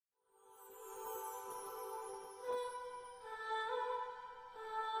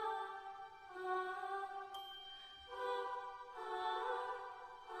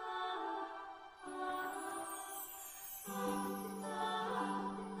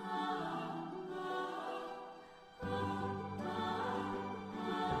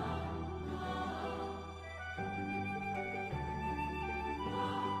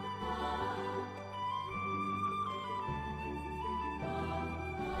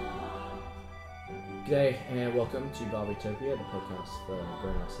G'day and welcome to Barbietopia, the podcast for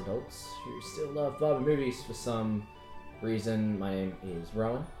grown-ass adults who still love Barbie movies for some reason. My name is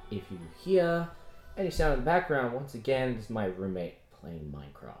Rowan. If you hear any sound in the background, once again, this is my roommate playing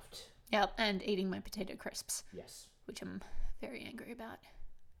Minecraft. Yep, and eating my potato crisps. Yes. Which I'm very angry about.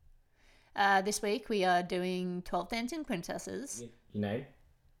 This week we are doing 12 Dancing Princesses. Your name?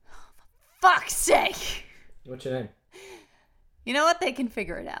 Fuck's sake! What's your name? You know what? They can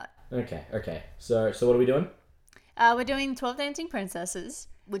figure it out. Okay. So what are we doing? We're doing 12 Dancing Princesses,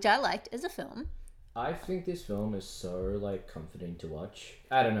 which I liked as a film. I think this film is so, comforting to watch.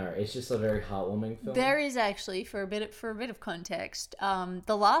 I don't know, it's just a very heartwarming film. There is actually, for a bit of context,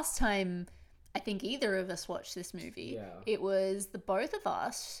 the last time I think either of us watched this movie, it was the both of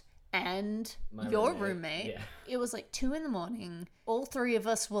us and your roommate. Yeah. It was 2 a.m. All three of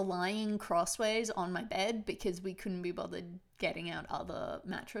us were lying crossways on my bed because we couldn't be bothered getting out other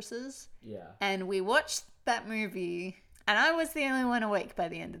mattresses. Yeah. And we watched that movie, and I was the only one awake by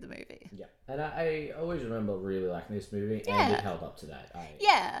the end of the movie. Yeah. And I always remember really liking this movie, Yeah. and it held up to that.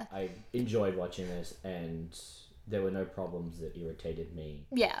 I enjoyed watching this, and there were no problems that irritated me.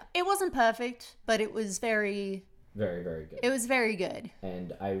 Yeah. It wasn't perfect, but it was very... Very, very good. It was very good.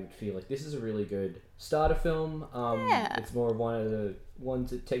 And I feel like this is a really good starter film. It's more of one of the ones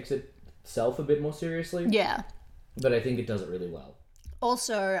that takes itself a bit more seriously. Yeah. But I think it does it really well.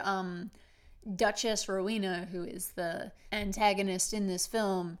 Also, Duchess Rowena, who is the antagonist in this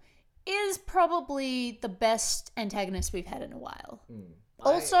film, is probably the best antagonist we've had in a while.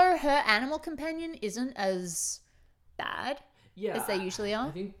 Also, her animal companion isn't as bad as they usually are.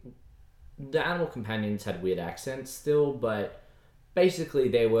 I think the animal companions had weird accents still, but basically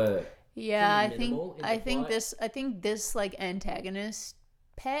they were I think this antagonist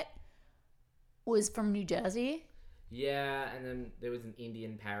pet was from New Jersey. Yeah, and then there was an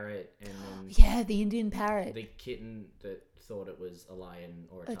Indian parrot, and then the Indian parrot, the kitten that thought it was a lion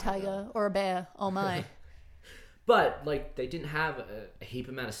or a tiger or a bear. Oh my! But they didn't have a heap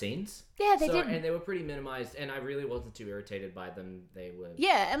amount of scenes. Yeah, they didn't, and they were pretty minimized. And I really wasn't too irritated by them. They were.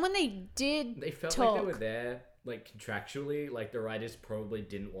 Yeah, and when they did, they felt talk, like they were there, contractually. The writers probably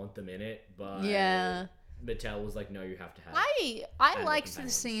didn't want them in it, but Mattel was like, "No, you have to have." I liked the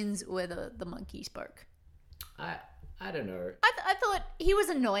scenes where the monkey spoke. I don't know. I thought he was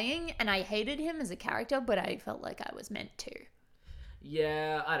annoying, and I hated him as a character, but I felt like I was meant to.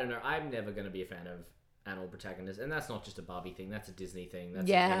 Yeah, I don't know. I'm never going to be a fan of animal protagonists, and that's not just a Barbie thing. That's a Disney thing. That's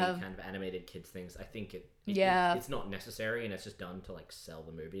any kind of animated kids things. I think it's not necessary, and it's just done to sell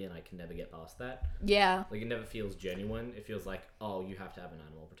the movie, and I can never get past that. Yeah. It never feels genuine. It feels like, oh, you have to have an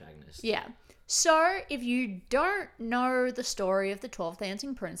animal protagonist. Yeah. So, if you don't know the story of the 12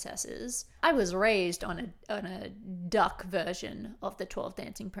 Dancing Princesses, I was raised on a duck version of the 12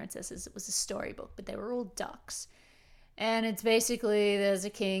 Dancing Princesses. It was a storybook, but they were all ducks. And it's basically, there's a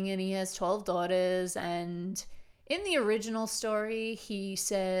king and he has 12 daughters, and in the original story, he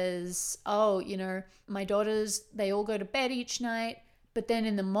says, my daughters, they all go to bed each night, but then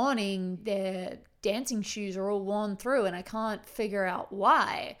in the morning, their dancing shoes are all worn through, and I can't figure out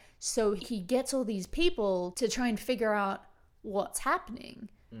why. So he gets all these people to try and figure out what's happening.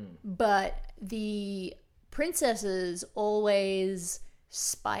 But the princesses always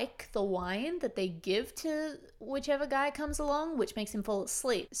spike the wine that they give to whichever guy comes along, which makes him fall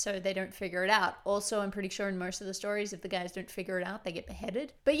asleep, so they don't figure it out. Also, I'm pretty sure in most of the stories, if the guys don't figure it out, they get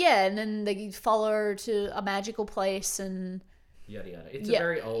beheaded. But yeah, and then they follow her to a magical place and yada yada. It's a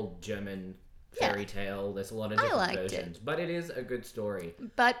very old German fairy tale. There's a lot of different versions, but it is a good story.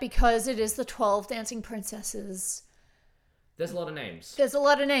 But because it is the 12 Dancing Princesses, there's a lot of names.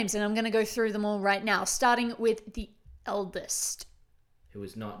 And I'm going to go through them all right now, starting with the eldest, who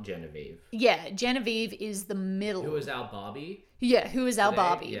is not Genevieve. Yeah, Genevieve is the middle. Who is our Barbie? Yeah, who is our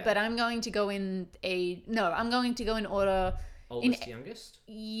Barbie. Yeah. But I'm going to go in order. Oldest, youngest?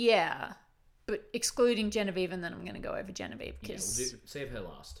 Yeah, but excluding Genevieve, and then I'm going to go over Genevieve. We'll save her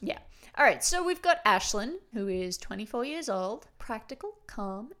last. Yeah. All right, so we've got Ashlyn, who is 24 years old, practical,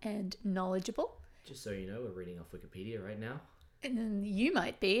 calm, and knowledgeable. Just so you know, we're reading off Wikipedia right now. And you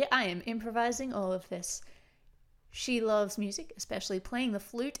might be. I am improvising all of this. She loves music, especially playing the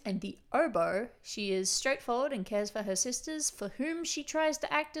flute and the oboe. She is straightforward and cares for her sisters, for whom she tries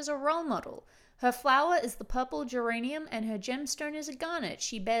to act as a role model. Her flower is the purple geranium, and her gemstone is a garnet.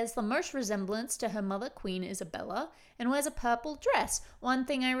 She bears the most resemblance to her mother, Queen Isabella, and wears a purple dress. One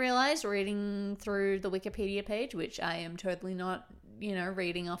thing I realized reading through the Wikipedia page, which I am totally not,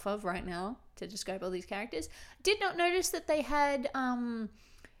 reading off of right now to describe all these characters, did not notice that they had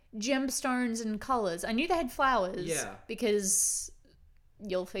gemstones and colors. I knew they had flowers. Yeah. Because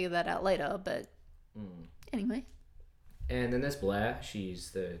you'll figure that out later, but Anyway. And then there's Blair.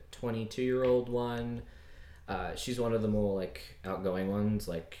 She's the 22-year-old one. She's one of the more like outgoing ones.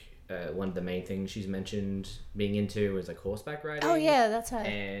 Like one of the main things she's mentioned being into is like horseback riding. Oh yeah, that's her.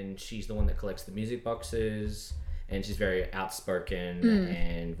 And she's the one that collects the music boxes. And she's very outspoken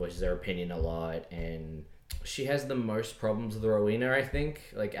and voices her opinion a lot. And she has the most problems with Rowena, I think,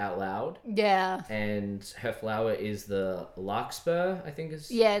 like out loud. Yeah. And her flower is the larkspur, I think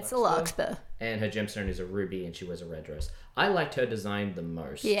is. Yeah, it's a larkspur. And her gemstone is a ruby, and she wears a red dress. I liked her design the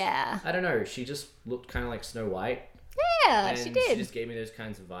most. Yeah. I don't know. She just looked kind of like Snow White. Yeah, and she did. She just gave me those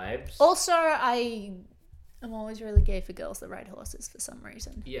kinds of vibes. Also, I'm always really gay for girls that ride horses for some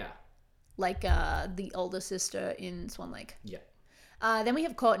reason. Yeah. Like the older sister in Swan Lake. Yeah. Then we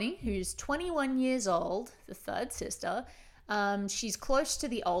have Courtney, who's 21 years old, the third sister. She's close to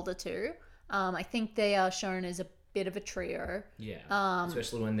the older two. I think they are shown as a bit of a trio. Yeah.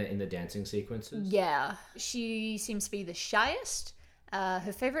 Especially when they're in the dancing sequences. Yeah. She seems to be the shyest.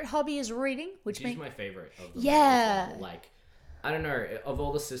 Her favorite hobby is reading, which She's my favorite of them. Yeah. Well. Like, I don't know. Of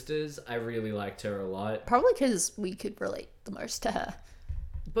all the sisters, I really liked her a lot. Probably because we could relate the most to her.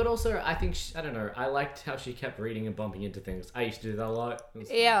 But also, I think, I don't know, I liked how she kept reading and bumping into things. I used to do that a lot.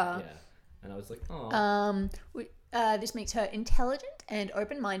 Yeah. Yeah. And I was like, oh. This makes her intelligent and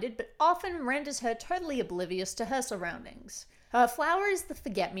open-minded, but often renders her totally oblivious to her surroundings. Her flower is the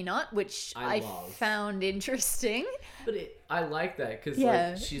forget-me-not, which I found interesting. But I like that, because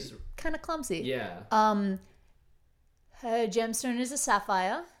Yeah. like, she's... kind of clumsy. Yeah. Her gemstone is a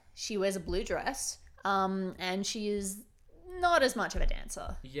sapphire. She wears a blue dress. And she is not as much of a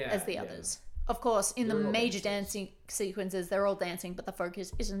dancer as the others. Of course, in the major dancing sequences, they're all dancing, but the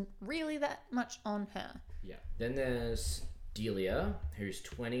focus isn't really that much on her. Yeah. Then there's Delia, who's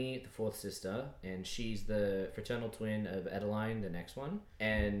 20, the fourth sister, and she's the fraternal twin of Adeline, the next one.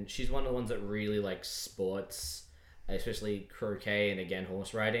 And she's one of the ones that really likes sports, especially croquet and again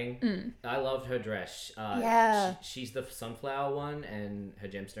horse riding. I loved her dress. She's the sunflower one, and her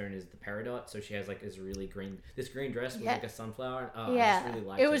gemstone is the peridot. So she has like this green dress with like a sunflower. I just really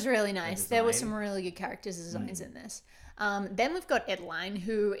liked it was really nice. There were some really good character designs in this. Then we've got Adeline,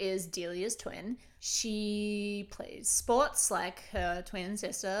 who is Delia's twin. She plays sports like her twin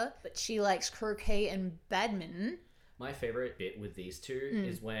sister, but she likes croquet and badminton. My favorite bit with these two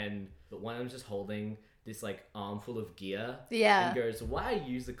is when the one of them's just holding this like armful of gear and goes, why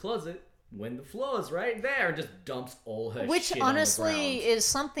use the closet when the floor's right there, and just dumps all her Which shit honestly on the ground. is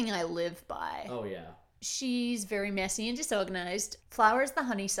something I live by. Oh yeah. She's very messy and disorganized. Flower is the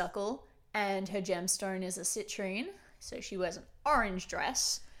honeysuckle, and her gemstone is a citrine, so she wears an orange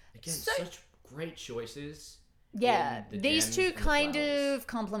dress. Again, such great choices. Yeah, these two kind of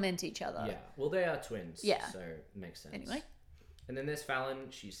complement each other. Yeah, well they are twins, yeah, so it makes sense. Anyway. And then there's Fallon.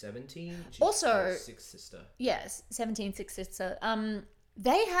 She's 17. She's also, sixth sister. Yes, 17, sixth sister.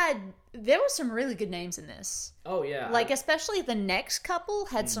 There were some really good names in this. Oh yeah. Like especially the next couple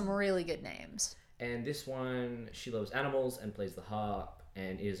had some really good names. And this one, she loves animals and plays the harp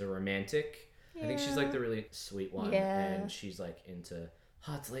and is a romantic. Yeah. I think she's like the really sweet one. Yeah. And she's like into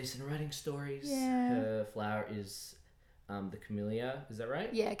hearts, lace, and writing stories. Yeah. Her flower is the camellia. Is that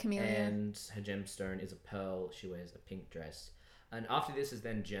right? Yeah, camellia. And her gemstone is a pearl. She wears a pink dress. And after this is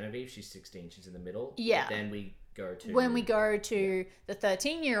then Genevieve. She's 16. She's in the middle. Yeah. Then we go to... When we go to the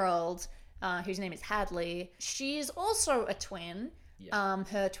 13-year-old, whose name is Hadley, she's also a twin. Yeah.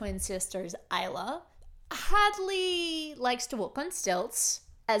 Her twin sister is Isla. Hadley likes to walk on stilts,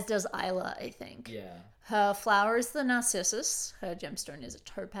 as does Isla, I think. Yeah. Her flower is the narcissus. Her gemstone is a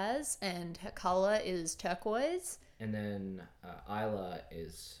topaz, and her color is turquoise. And then Isla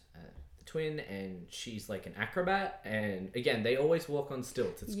is... twin, and she's like an acrobat, and again they always walk on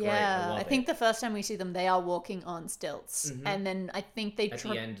stilts. It's great. I think the first time we see them they are walking on stilts, and then I think they at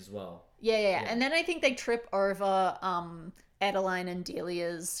the end as well. Yeah, and then I think they trip over Adeline and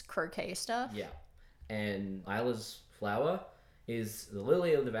Delia's croquet stuff. Yeah, and Isla's flower is the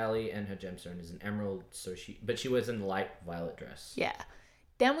lily of the valley, and her gemstone is an emerald. But she wears a light violet dress. Yeah,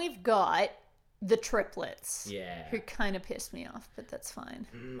 then we've got the triplets. Yeah. Who kind of pissed me off, but that's fine.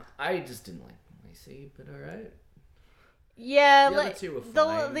 I just didn't like Lacey, but alright. Yeah, the other two were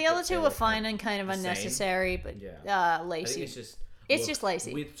fine. The other two were fine and kind of unnecessary, but Lacey. I think it's just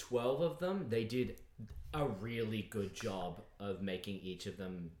Lacey. With 12 of them, they did a really good job of making each of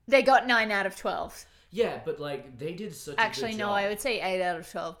them... They got 9 out of 12. Yeah, but like, they did such a good job. Actually, no, I would say 8 out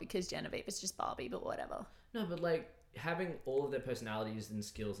of 12 because Genevieve is just Barbie, but whatever. No, but like... having all of their personalities and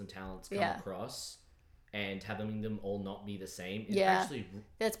skills and talents come across and having them all not be the same is Yeah, actually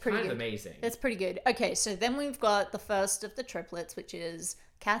that's pretty kind good. of amazing. That's pretty good. Okay, so then we've got the first of the triplets, which is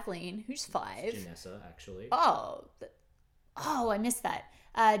Kathleen, who's 5. Janessa, actually. I missed that.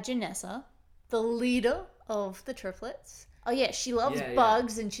 Janessa, the leader of the triplets. Oh yeah, she loves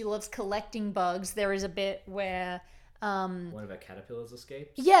bugs and she loves collecting bugs. There is a bit where one of her caterpillars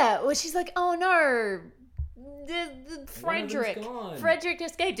escapes. Yeah, well she's like, oh no, the Frederick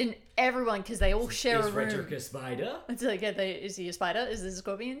escaped, and everyone, because they all share a room. Is Frederick a spider? It's like, is he a spider? Is this a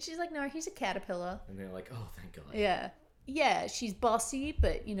scorpion? She's like, no, he's a caterpillar. And they're like, oh, thank God. Yeah, she's bossy,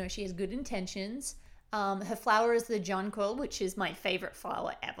 but she has good intentions. Her flower is the jonquil, which is my favorite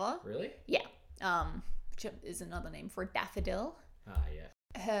flower ever. Really? Yeah. Which is another name for a daffodil. Yeah.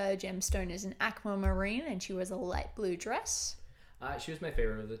 Her gemstone is an aquamarine, and she wears a light blue dress. She was my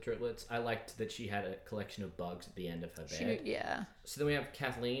favorite of the triplets. I liked that she had a collection of bugs at the end of her bed. Yeah. So then we have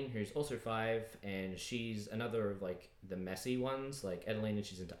Kathleen, who's also 5, and she's another of like the messy ones. Like Adelina,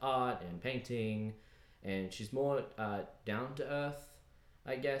 she's into art and painting, and she's more down to earth,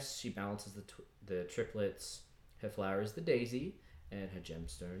 I guess. She balances the triplets. Her flower is the daisy, and her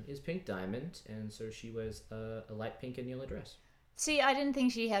gemstone is pink diamond, and so she wears a light pink and yellow dress. See, I didn't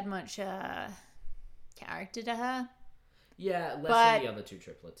think she had much character to her. Yeah, less than the other 2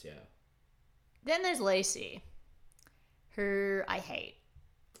 triplets, yeah. Then there's Lacey, who I hate.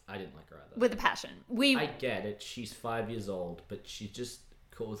 I didn't like her either. With a passion. I get it. She's 5 years old, but she just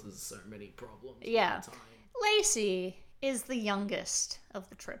causes so many problems all the time. Lacey is the youngest of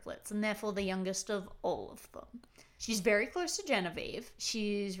the triplets, and therefore the youngest of all of them. She's very close to Genevieve.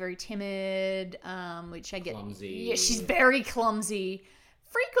 She's very timid, which I get. Clumsy. Yeah, she's very clumsy.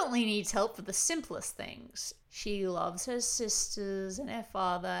 Frequently needs help for the simplest things. She loves her sisters and her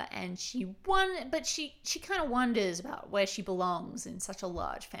father, and she kind of wonders about where she belongs in such a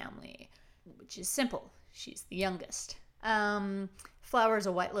large family, which is simple. She's the youngest. Flower is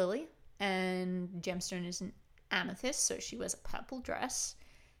a white lily, and gemstone is an amethyst, so she wears a purple dress.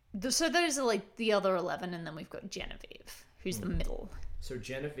 So those are like the other 11, and then we've got Genevieve, who's the middle. So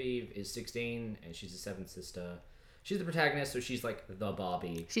Genevieve is 16, and she's the 7th sister. She's the protagonist, so she's like the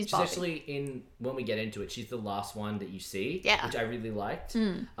Barbie. She's Barbie. Actually, when we get into it, she's the last one that you see, yeah, which I really liked.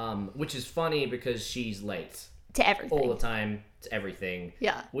 Which is funny because she's late. To everything. All the time, to everything.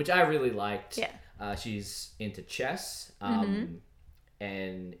 Yeah. Which I really liked. Yeah. She's into chess, and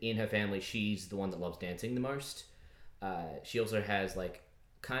in her family, she's the one that loves dancing the most. She also has like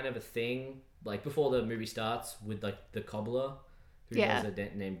kind of a thing, like before the movie starts, with like the cobbler, who has a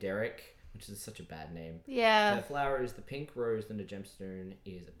named Derek, which is such a bad name. Yeah. Her flower is the pink rose, and the gemstone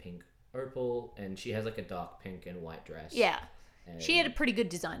is a pink opal, and she has like a dark pink and white dress. Yeah. And she had a pretty good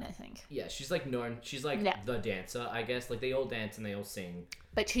design, I think. Yeah, she's like known. She's like the dancer, I guess. Like they all dance and they all sing.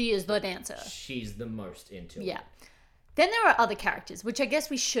 But she is the dancer. She's the most into it. Yeah. Then there are other characters, which I guess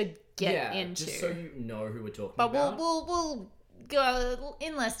we should get into. Just so you know who we're talking about. But we'll go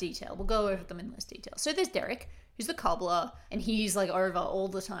in less detail. We'll go over them in less detail. So there's Derek, who's the cobbler, and he's like over all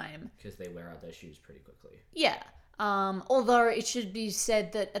the time. Because they wear out their shoes pretty quickly. Yeah. Although it should be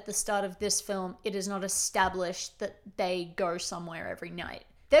said that at the start of this film, it is not established that they go somewhere every night.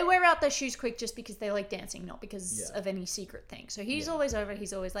 They wear out their shoes quick just because they like dancing, not because of any secret thing. So he's always over.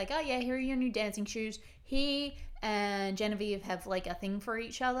 He's always like, oh yeah, here are your new dancing shoes. He and Genevieve have like a thing for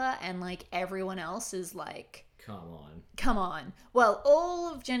each other, and like everyone else is like, come on. Well,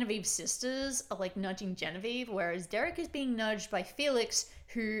 all of Genevieve's sisters are like nudging Genevieve, whereas Derek is being nudged by Felix,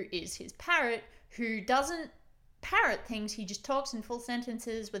 who is his parrot, who doesn't parrot things. He just talks in full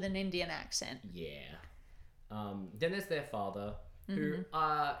sentences with an Indian accent. Yeah. Then there's their father, who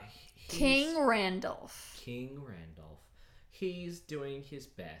King Randolph. He's doing his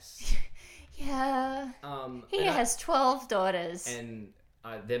best. Yeah. He has 12 daughters. And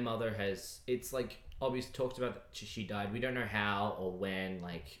their mother has, it's like obviously talked about that she died. We don't know how or when,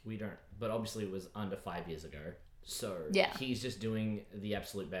 but obviously it was under 5 years ago. So he's just doing the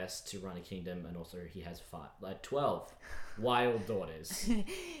absolute best to run a kingdom, and also he has 12 wild daughters.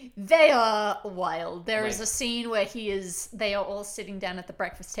 They are wild. There is a scene where they are all sitting down at the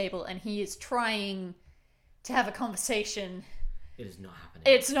breakfast table, and he is trying to have a conversation. It is not happening.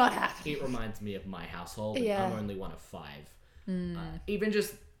 It's not happening. It reminds me of my household. Yeah. I'm only one of 5. Even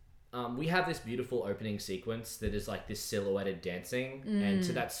just we have this beautiful opening sequence that is like this silhouetted dancing, and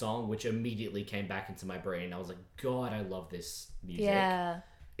to that song, which immediately came back into my brain. I was like, God, I love this music. Yeah.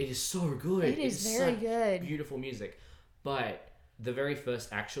 It is so good. It is very good. Beautiful music. But the very first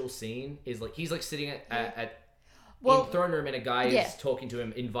actual scene is like, he's like sitting in throne room, and a guy is talking to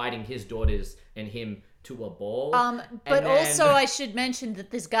him, inviting his daughters and him to a ball. But also I should mention that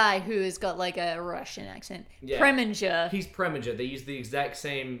this guy who has got like a Russian accent, Preminger. He's Preminger. They used the exact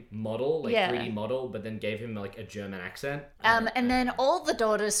same model, 3D model, but then gave him like a German accent. And then all the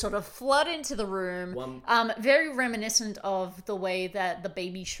daughters sort of flood into the room. Very reminiscent of the way that the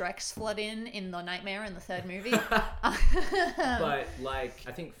baby Shreks flood in The Nightmare in the third movie. But like,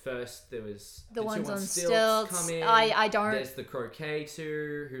 I think first there was the ones on stilts come in. I don't. There's the croquet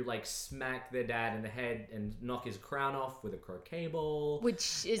two who like smack their dad in the head and knock his crown off with a croquet ball,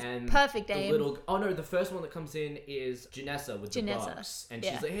 which is perfect aim. The first one that comes in is Janessa with the bugs, and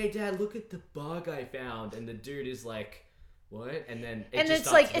she's like, "Hey dad, look at the bug I found," and the dude is like, "What?" And then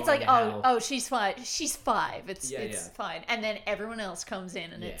it's like oh she's five, it's fine, and then everyone else comes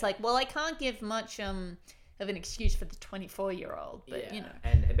in and it's like, well, I can't give much of an excuse for the 24-year-old, but you know.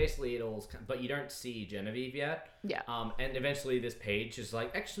 And basically it all, but you don't see Genevieve yet. Yeah. And eventually this page is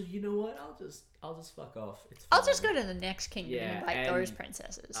like, actually, you know what? I'll just fuck off. It's fine. I'll just go to the next kingdom and invite those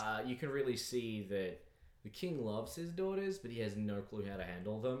princesses. You can really see that the king loves his daughters, but he has no clue how to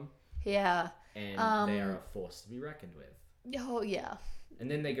handle them. Yeah. And they are a force to be reckoned with. Oh yeah. And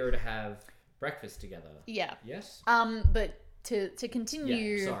then they go to have breakfast together. Yeah. Yes. But to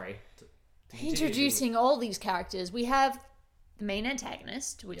continue. Yeah. Sorry. Introducing all these characters, we have the main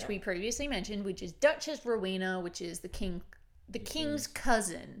antagonist, which we previously mentioned, which is Duchess Rowena, which is the king's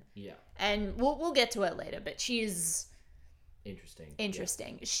cousin. Yeah. And we'll get to it later, but she is interesting.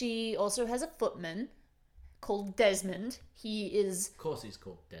 Yeah. She also has a footman called Desmond. Of course he's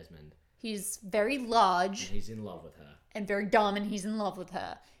called Desmond. He's very large. And he's in love with her. And very dumb, and he's in love with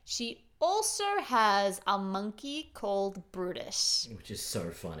her. She also has a monkey called Brutus. Which is so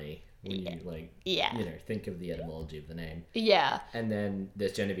funny. When you think of the etymology of the name. Yeah. And then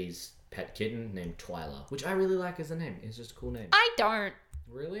there's Genevieve's pet kitten named Twyla, which I really like as a name. It's just a cool name. I don't.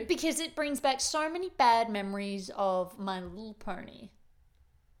 Really? Because it brings back so many bad memories of My Little Pony.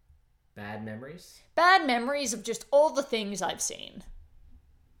 Bad memories? Bad memories of just all the things I've seen.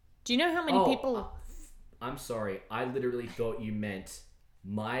 Do you know how many people... I'm sorry. I literally thought you meant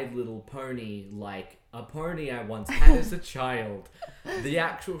My Little Pony, like a pony I once had as a child. The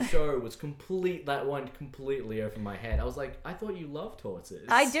actual show was that went completely over my head. I was like, I thought you loved horses.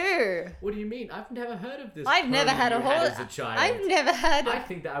 I do. What do you mean? I've never heard of this. I've never had a horse as a child. I've never had I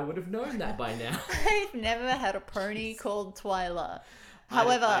think that I would have known that by now. I've never had a pony called Twyla.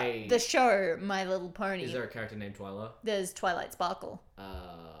 However, the show My Little Pony. Is there a character named Twyla? There's Twilight Sparkle.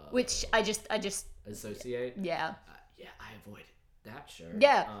 Which I just associate. Yeah. I avoid that show.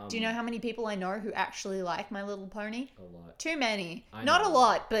 Yeah. Do you know how many people I know who actually like My Little Pony? A lot. Too many. Not a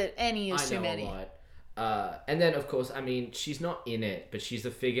lot, but any is too many. A lot. And then, of course, I mean, she's not in it, but she's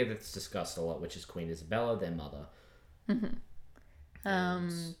a figure that's discussed a lot, which is Queen Isabella, their mother. Mm-hmm.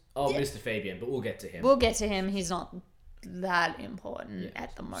 Mr. Fabian, but we'll get to him. He's not that important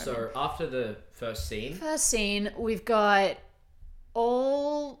at the moment. So after the first scene, we've got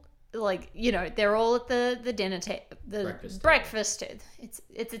all... they're all at the dinner table, the breakfast. It's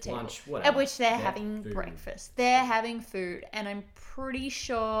a table lunch, whatever. At which they're having breakfast. They're having food, and I'm pretty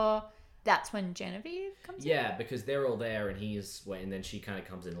sure that's when Genevieve comes in. Yeah, because they're all there, and and then she kind of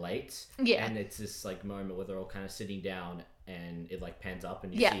comes in late. Yeah, and it's this moment where they're all kind of sitting down, and it pans up,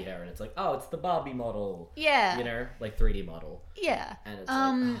 and you see her, and it's like, oh, it's the Barbie model. Yeah, 3D model. Yeah, and it's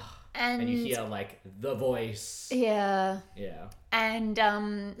and you hear the voice. Yeah. Yeah. And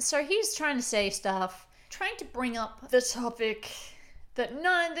so he's trying to say stuff, trying to bring up the topic that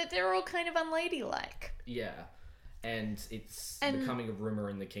they're all kind of unladylike. Yeah. And it's becoming a rumor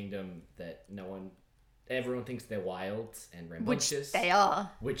in the kingdom that everyone thinks they're wild and rambunctious. Which they are.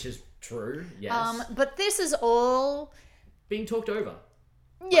 Which is true, yes. But this is all being talked over.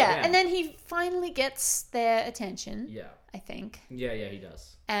 Yeah, and then he finally gets their attention. Yeah. I think. Yeah, he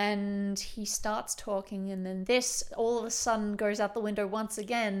does. And he starts talking, and then this all of a sudden goes out the window once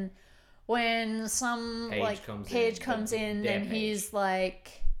again when some page comes in and he's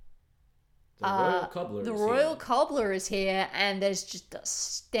like, the Royal Cobbler is here, and there's just a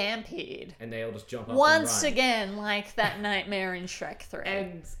stampede. And they all just jump up once again, like that nightmare in Shrek 3.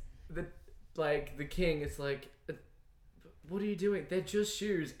 And the king is like, what are you doing? They're just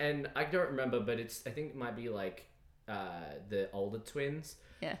shoes. And I don't remember, but I think it might be the older twins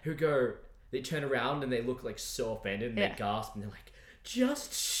who they turn around and they look so offended and they gasp and they're like,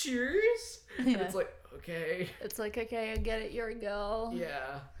 just shoes? And it's like, okay. It's like, okay, I get it, you're a girl.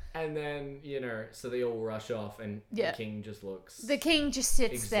 Yeah. And then, so they all rush off and the king just looks... The king just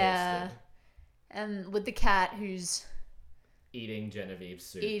sits exhausted there and with the cat who's... Eating Genevieve's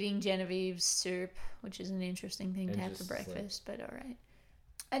soup, which is an interesting thing to have for breakfast, but all right.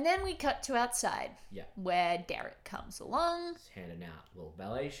 And then we cut to outside. Yeah. Where Derek comes along. He's handing out little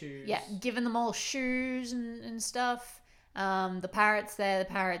ballet shoes. Yeah, giving them all shoes and stuff. The parrot's there. The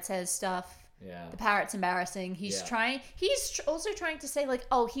parrot says stuff. Yeah. The parrot's embarrassing. He's also trying to say, like,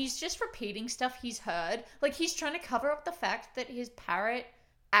 oh, he's just repeating stuff he's heard. Like, he's trying to cover up the fact that his parrot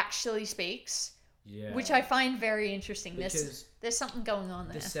actually speaks. Yeah. Which I find very interesting. Because there's something going on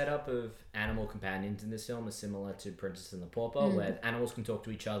there. The setup of animal companions in this film is similar to Princess and the Pauper, where animals can talk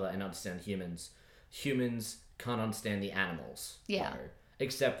to each other and understand humans. Humans can't understand the animals. Yeah. Though,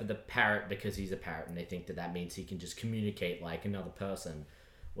 except for the parrot, because he's a parrot, and they think that means he can just communicate like another person,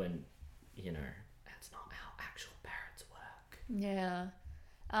 when, you know, that's not how actual parrots work. Yeah.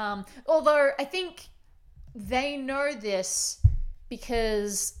 Although I think they know this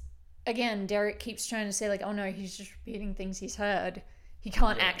because, again, Derek keeps trying to say, like, oh no, he's just repeating things he's heard. He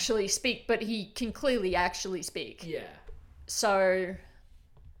can't actually speak, but he can clearly actually speak. Yeah. So,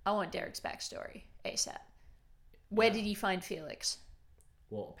 I want Derek's backstory ASAP. Where did he find Felix?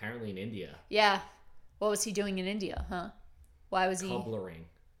 Well, apparently in India. Yeah. What was he doing in India, huh? Why was he... Cobbling.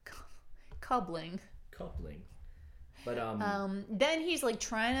 Cobbling. But, then he's, like,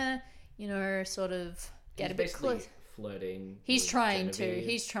 trying to, you know, sort of get a bit close. Flirting. He's trying Genevieve, to.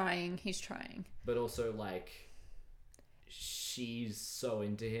 He's trying. But also, like, she's so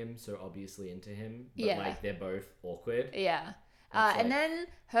into him, so obviously into him. But, like, they're both awkward. Yeah. Like, and then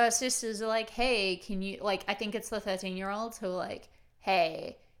her sisters are like, hey, can you, like, I think it's the 13-year-olds who are like,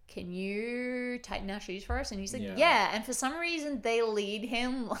 hey, can you tighten our shoes for us? And he's like, yeah. And for some reason, they lead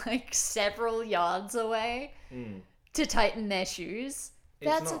him, like, several yards away to tighten their shoes.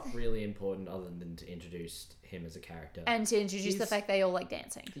 It's not really important other than to introduce him as a character. And to introduce the fact they all like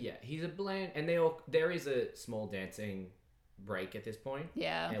dancing. Yeah, he's a bland... And there is a small dancing break at this point.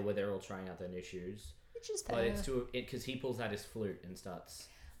 Yeah. Where they're all trying out their new shoes. Which is fair. But it's because he pulls out his flute and starts...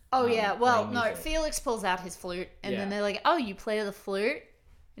 Oh, yeah. Well, no, music. Felix pulls out his flute. And then they're like, oh, you play the flute?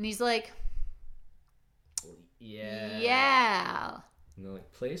 And he's like... Yeah. Yeah. And they're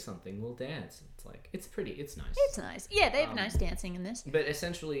like, play something, we'll dance. It's like, it's nice. It's nice. Yeah, they have nice dancing in this. But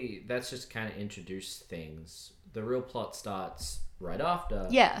essentially, that's just kind of introduce things. The real plot starts right after.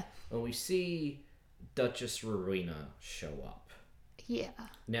 Yeah. When we see Duchess Rowena show up. Yeah.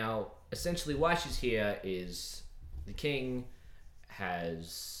 Now, essentially why she's here is the king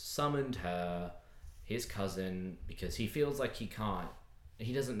has summoned her, his cousin, because he feels like he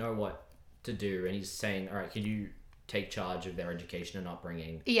doesn't know what to do, and he's saying, all right, can you take charge of their education and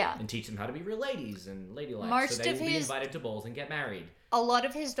upbringing and teach them how to be real ladies and ladylike, so they will be invited to balls and get married. A lot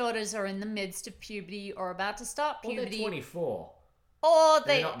of his daughters are in the midst of puberty or about to start puberty. Well, they're 24. Or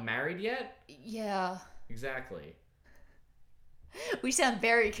they're not married yet? Yeah. Exactly. We sound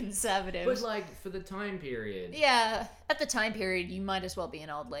very conservative. But, like, for the time period... Yeah, at the time period, you might as well be an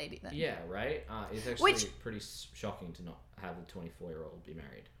old lady then. Yeah, right? It's actually pretty shocking to not have a 24-year-old be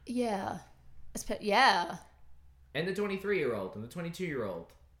married. Yeah. Yeah. And the 23-year-old, and the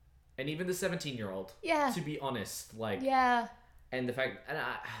 22-year-old, and even the 17-year-old. Yeah. To be honest, like... Yeah. And the fact... And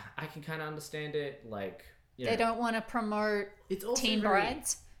I can kind of understand it, like... You know, they don't want to promote teen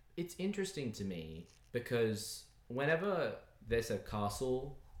brides. It's interesting to me, because whenever... there's a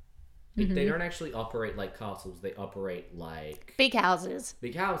castle, they don't actually operate like castles, they operate like... Big houses.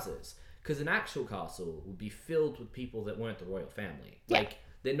 Because an actual castle would be filled with people that weren't the royal family. Yeah. Like,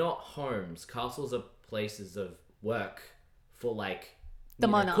 they're not homes. Castles are places of work for, like, the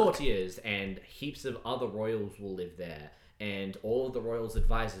monarch. Courtiers, and heaps of other royals will live there, and all of the royals'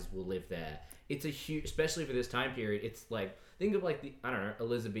 advisors will live there. It's a huge... Especially for this time period, it's like... Think of, like, the, I don't know,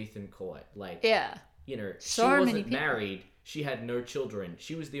 Elizabethan court. Like, yeah. You know, so she wasn't married... She had no children.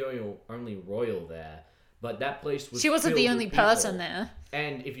 She was the only royal there. But that place was... She wasn't the only person there.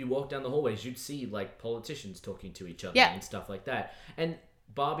 And if you walk down the hallways, you'd see, like, politicians talking to each other and stuff like that. And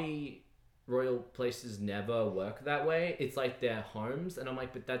Barbie royal places never work that way. It's like they're homes. And I'm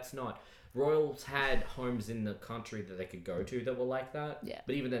like, but that's not... Royals had homes in the country that they could go to that were like that. Yeah.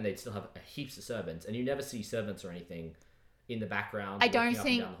 But even then, they'd still have heaps of servants. And you never see servants or anything in the background. I don't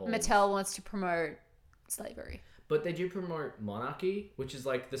think Mattel wants to promote slavery. But they do promote monarchy, which is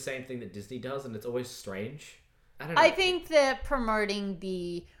like the same thing that Disney does, and it's always strange. I don't know. I think they're promoting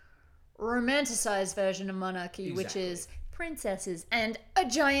the romanticized version of monarchy, which is princesses and a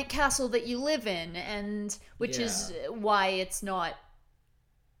giant castle that you live in, and which is why it's not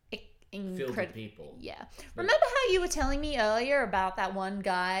filled with people. Yeah. Remember how you were telling me earlier about that one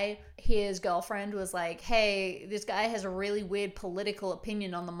guy, his girlfriend was like, hey, this guy has a really weird political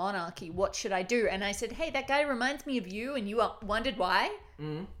opinion on the monarchy. What should I do? And I said, hey, that guy reminds me of you, and you wondered why?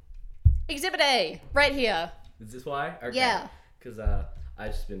 Mm-hmm. Exhibit A, right here. Is this why? Okay. Yeah. Because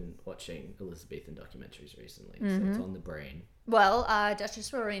I've just been watching Elizabethan documentaries recently, so it's on the brain. Well,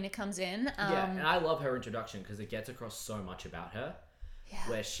 Duchess Rowena comes in. Yeah, and I love her introduction because it gets across so much about her. Yeah.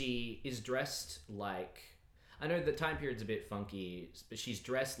 Where she is dressed like... I know the time period's a bit funky, but she's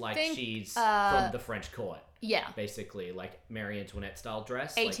dressed like she's from the French court. Yeah. Basically, like Marie Antoinette style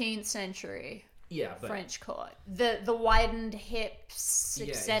dress. 18th century. Yeah, but... French court. The widened hips,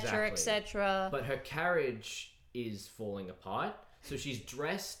 etc., etc. But her carriage is falling apart. So she's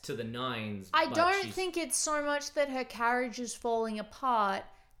dressed to the nines. I don't think it's so much that her carriage is falling apart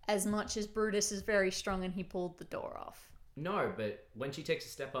as much as Brutus is very strong and he pulled the door off. No, but when she takes a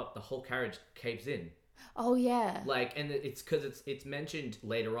step up, the whole carriage caves in. Oh, yeah. Like, and it's because it's mentioned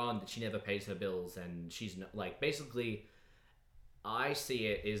later on that she never pays her bills and she's not, like, basically, I see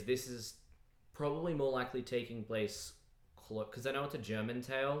it as this is probably more likely taking place, because I know it's a German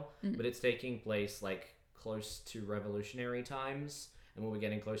tale, but it's taking place, like, close to revolutionary times, and when we're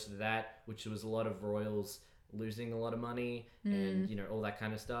getting closer to that, which was a lot of royals losing a lot of money and, you know, all that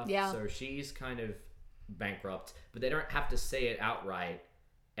kind of stuff. Yeah. So she's kind of bankrupt, but they don't have to say it outright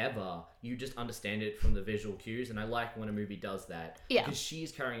ever. You just understand it from the visual cues, and I like when a movie does that. Yeah. Because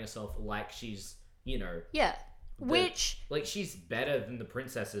she's carrying herself like she's, you know... Yeah. Which... Like, she's better than the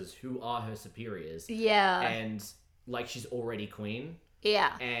princesses who are her superiors. Yeah. And, like, she's already queen.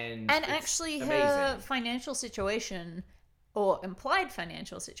 Yeah. And actually her financial situation, or implied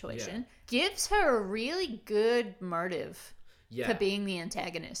financial situation, gives her a really good motive for being the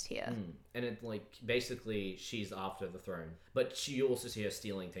antagonist here. And it, like, basically she's after the throne. But you also see her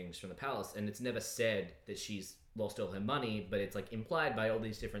stealing things from the palace, and it's never said that she's lost all her money, but it's, like, implied by all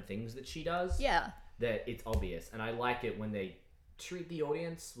these different things that she does. Yeah. That it's obvious. And I like it when they treat the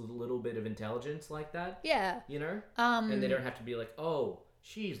audience with a little bit of intelligence like that. Yeah. You know? And they don't have to be like, oh,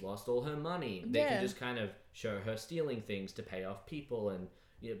 she's lost all her money. They can just kind of show her stealing things to pay off people and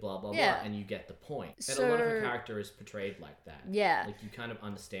blah, blah, blah. And you get the point. And a lot of her character is portrayed like that. Yeah. Like, you kind of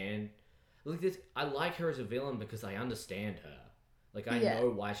understand. Like, this, I like her as a villain because I understand her. Like, I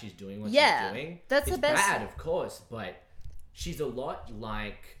know why she's doing what she's doing. That's the best. It's bad, of course, but she's a lot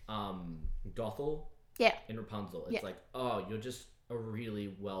like Gothel. Yeah. In Rapunzel. It's like, oh, you're just a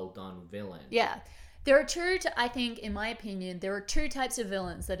really well done villain. Yeah. There are I think, in my opinion, there are two types of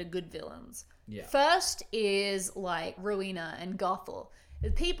villains that are good villains. Yeah. First is like Rowena and Gothel. The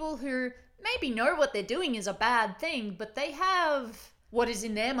people who maybe know what they're doing is a bad thing, but they have what is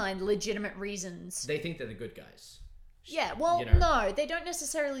in their mind legitimate reasons. They think they're the good guys. Yeah, well, no, they don't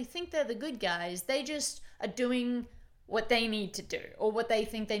necessarily think they're the good guys. They just are doing what they need to do, or what they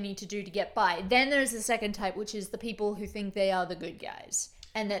think they need to do to get by. Then there's the second type, which is the people who think they are the good guys,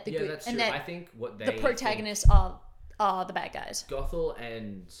 and that that's true. I think what the protagonists are the bad guys. Gothel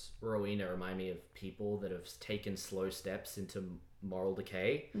and Rowena remind me of people that have taken slow steps into moral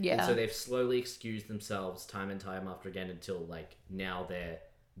decay. Yeah. And so they've slowly excused themselves time and time after again until, like, now they're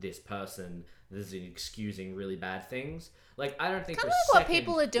this person that's excusing really bad things. Like, I don't think for a second what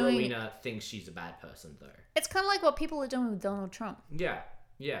people are doing... Rowena thinks she's a bad person, though. It's kind of like what people are doing with Donald Trump. Yeah.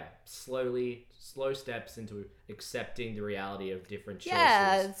 Slow steps into accepting the reality of different choices.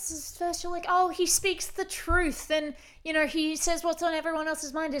 Yeah, first you're like, oh, he speaks the truth, and, you know, he says what's on everyone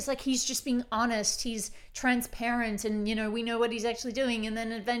else's mind. It's like he's just being honest, he's transparent, and, you know, we know what he's actually doing. And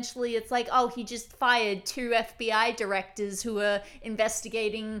then eventually it's like, oh, he just fired 2 FBI directors who were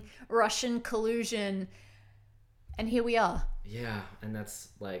investigating Russian collusion, and here we are. Yeah, and that's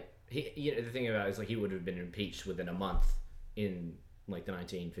like, the thing about it is, like, he would have been impeached within a month in, like, the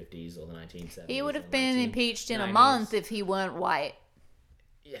 1950s or the 1970s. He would have been impeached in a month if he weren't white.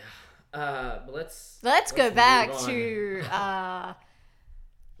 Yeah. But let's go back to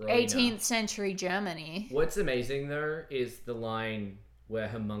 18th century Germany. What's amazing, though, is the line where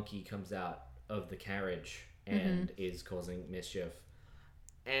her monkey comes out of the carriage and is causing mischief.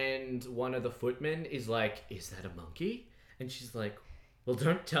 And one of the footmen is like, is that a monkey? And she's like, well,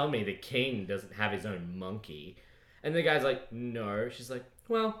 don't tell me the king doesn't have his own monkey. And the guy's like, no. She's like,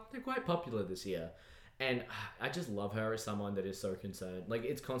 well, they're quite popular this year. And I just love her as someone that is so concerned. Like,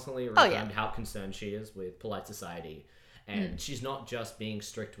 it's constantly around how concerned she is with polite society. And she's not just being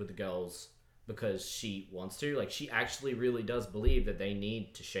strict with the girls because she wants to. Like, she actually really does believe that they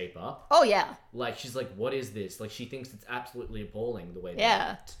need to shape up. Oh, yeah. Like, she's like, what is this? Like, she thinks it's absolutely appalling the way they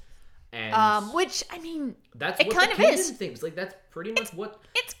act. And which, I mean, that's it what kind the of kingdom is. thinks. Like, that's pretty much what...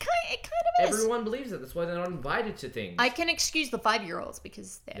 It kind of is. Everyone believes it. That's why they're not invited to things. I can excuse the 5-year-olds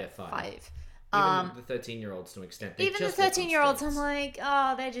because they're 5. Even the 13-year-olds to an extent. Even the 13-year-olds, I'm like,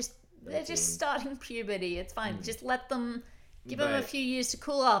 oh, they're just starting puberty. It's fine. Just let them, give them a few years to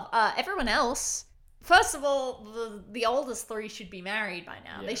cool off. Everyone else, First of all, the oldest three should be married by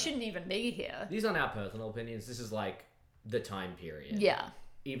now. Yeah. They shouldn't even be here. These aren't our personal opinions. This is like the time period. Yeah.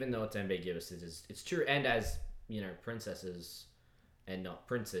 Even though it's ambiguous, it's true. And as, princesses and not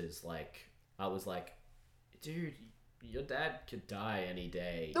princes, like, I was like, dude, your dad could die any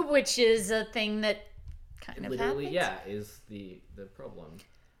day. Which is a thing that kind of Literally, happens. is the problem.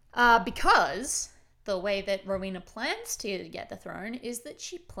 Because the way that Rowena plans to get the throne is that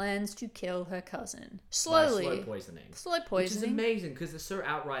she plans to kill her cousin. Slowly. By slow poisoning. Slow poisoning. Which is amazing, because they're so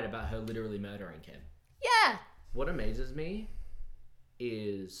outright about her literally murdering him. Yeah. What amazes me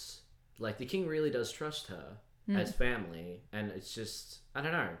is, like, the king really does trust her as family, and it's just, I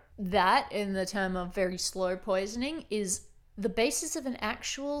don't know. That, in the term of very slow poisoning, is the basis of an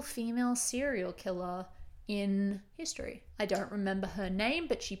actual female serial killer in history. I don't remember her name,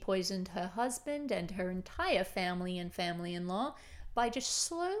 but she poisoned her husband and her entire family and family-in-law by just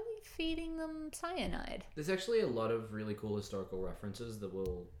slowly feeding them cyanide. There's actually a lot of really cool historical references that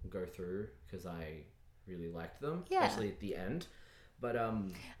we'll go through, because I really liked them, especially at the end. But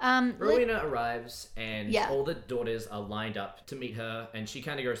Rowena arrives, and all the daughters are lined up to meet her, and she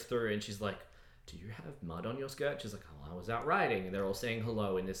kind of goes through, and she's like, do you have mud on your skirt? She's like, oh, I was out riding, and they're all saying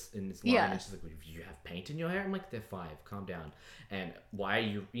hello in this line, and she's like, well, do you have paint in your hair? I'm like, they're 5, calm down. And why are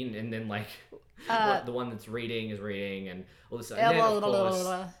you, and then like, the one that's reading is reading, and all this stuff. And then, of course,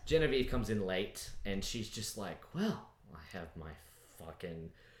 Genevieve comes in late, and she's just like, well, I have my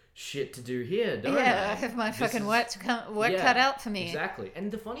fucking shit to do here, don't I? I have my fucking work cut out for me. Exactly. And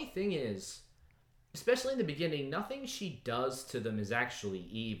the funny thing is, especially in the beginning, nothing she does to them is actually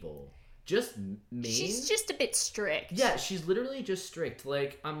evil. Just mean. She's just a bit strict. Yeah, she's literally just strict.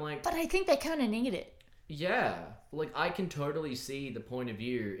 Like, I'm like... But I think they kind of need it. Yeah. Like, I can totally see the point of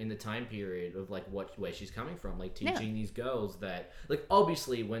view in the time period of, like, where she's coming from. Like, teaching these girls that... Like,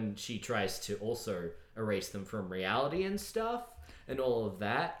 obviously, when she tries to also erase them from reality and stuff, and all of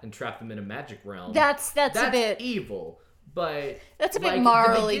that, and trap them in a magic realm... That's a bit... evil. But... That's a bit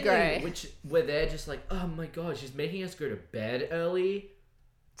morally grey. Where they're just like, oh my god, she's making us go to bed early...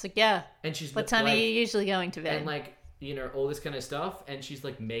 It's like, yeah. And she's what time are you usually going to bed? And like, all this kind of stuff. And she's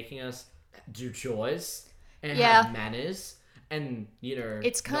like making us do chores and have manners and,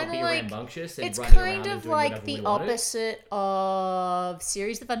 it's not be like, rambunctious and it's running kind around of like the opposite of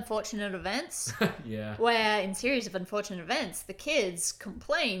Series of Unfortunate Events. Yeah. Where in Series of Unfortunate Events, the kids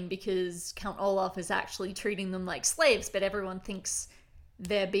complain because Count Olaf is actually treating them like slaves, but everyone thinks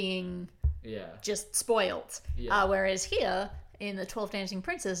they're being just spoiled. Yeah. Whereas here... in the 12 Dancing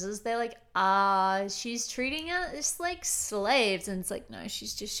Princesses, they're like, she's treating us like slaves. And it's like, no,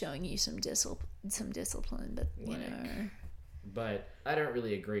 she's just showing you some discipline, but, But I don't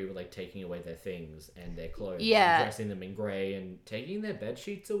really agree with, like, taking away their things and their clothes. Yeah. And dressing them in grey and taking their bed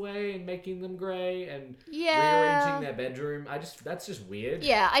sheets away and making them grey and rearranging their bedroom. That's just weird.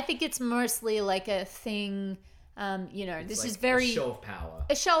 Yeah, I think it's mostly like a thing... this like is very... a show of power.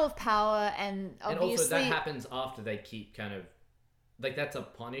 A show of power, and obviously... And also that happens after they keep kind of... Like, that's a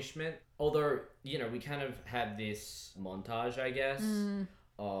punishment. Although, we kind of had this montage, I guess,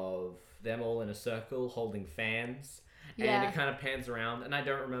 of them all in a circle holding fans. And it kind of pans around, and I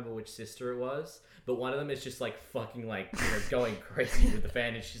don't remember which sister it was, but one of them is just, like, fucking, like, going crazy with the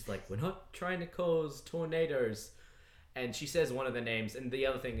fan, and she's like, we're not trying to cause tornadoes. And she says one of the names, and the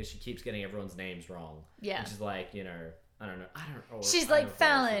other thing is she keeps getting everyone's names wrong. Yeah. And she's like, I don't know. She's like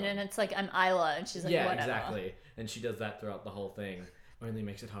Fallon, and it's like, I'm Isla, and she's like, whatever. Yeah, exactly. And she does that throughout the whole thing. Only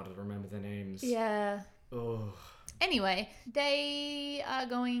makes it harder to remember their names. Yeah. Oh. Anyway, they are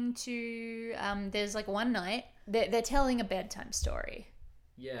going to, there's like one night, they're telling a bedtime story.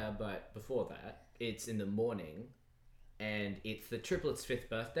 Yeah, but before that, it's in the morning, and it's the triplets' 5th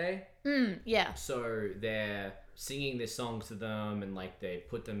birthday. Yeah. So they're singing this song to them, and like they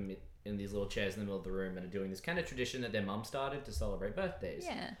put them in these little chairs in the middle of the room and are doing this kind of tradition that their mum started to celebrate birthdays.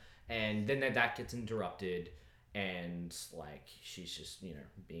 Yeah. And then that gets interrupted, and like she's just,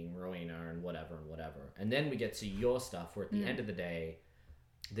 being Rowena and whatever. And then we get to your stuff where at the end of the day,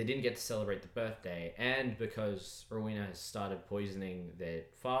 they didn't get to celebrate the birthday, and because Rowena has started poisoning their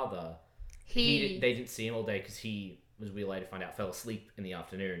father, they didn't see him all day because he, as we later find out, fell asleep in the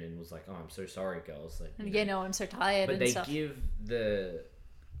afternoon and was like, oh, I'm so sorry, girls. Like, I'm so tired. But they give the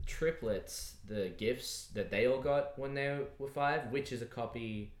triplets the gifts that they all got when they were 5, which is a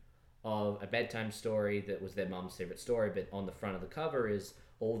copy of a bedtime story that was their mum's favorite story, but on the front of the cover is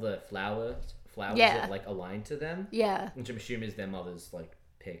all the flowers that like align to them. Yeah. Which I'm assuming is their mother's like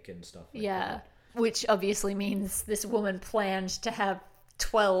pick and stuff like that. Which obviously means this woman planned to have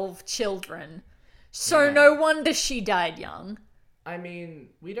 12 children. So no wonder she died young. I mean,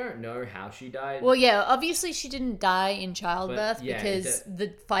 we don't know how she died. Well, yeah, obviously she didn't die in childbirth But, yeah, because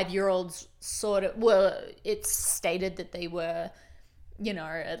the 5-year-olds sort of, well, it's stated that they were,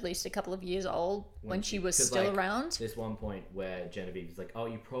 at least a couple of years old when she was still around. There's one point where Genevieve is like, oh,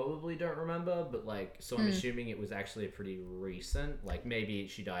 you probably don't remember, but so I'm assuming it was actually pretty recent. Like, maybe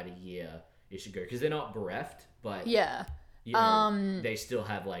she died a year. You should go, because they're not bereft, but yeah, they still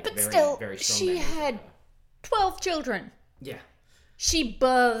have but very, still, very strong. She memories of had her. 12 children. Yeah. She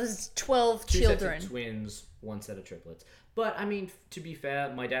birthed 12 Two children. sets of twins, one set of triplets. But, I mean, to be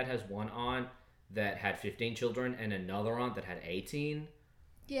fair, my dad has one aunt that had 15 children and another aunt that had 18.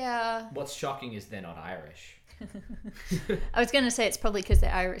 Yeah. What's shocking is they're not Irish. I was going to say it's probably because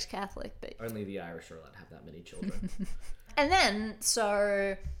they're Irish Catholic, but... Only the Irish are allowed to have that many children. And then,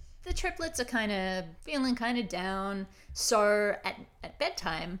 so... the triplets are kind of feeling kind of down. So at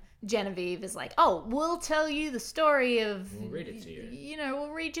bedtime, Genevieve is like, oh, we'll tell you the story of... We'll read it to you.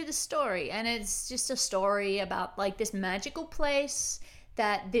 We'll read you the story. And it's just a story about, like, this magical place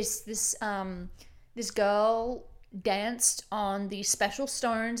that this girl danced on these special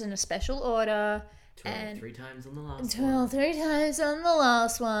stones in a special order. And 3 times on the last 3 times on the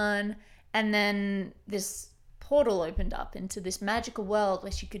last one. And then this portal opened up into this magical world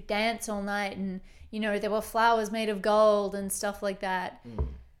where she could dance all night, and there were flowers made of gold and stuff like that.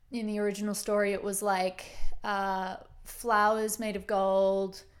 In the original story, it was like flowers made of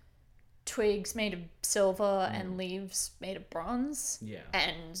gold, twigs made of silver, and leaves made of bronze. Yeah.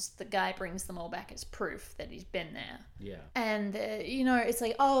 And the guy brings them all back as proof that he's been there. Yeah. And it's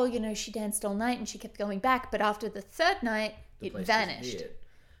like, oh, she danced all night and she kept going back, but after the third night, it vanished. Disappeared.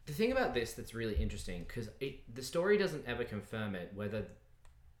 The thing about this that's really interesting, because the story doesn't ever confirm it, whether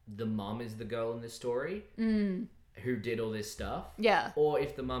the mum is the girl in this story who did all this stuff. Yeah. Or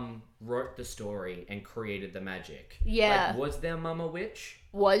if the mum wrote the story and created the magic. Yeah. Like, was their mum a witch?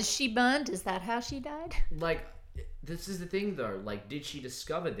 Was she burned? Is that how she died? Like, this is the thing, though. Like, did she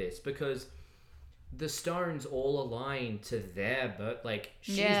discover this? Because the stones all align to their birth. Like,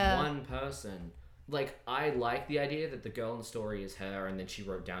 she's one person. Like, I like the idea that the girl in the story is her, and then she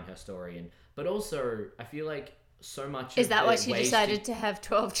wrote down her story. But also, I feel like so much is that why she decided to have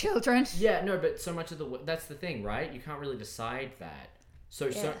 12 children? Yeah, no, but so much of that's the thing, right? You can't really decide that. So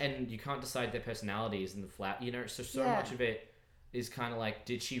and you can't decide their personalities and the flat, so much of it is kind of like,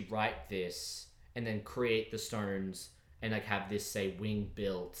 did she write this and then create the stones and like have this, say, wing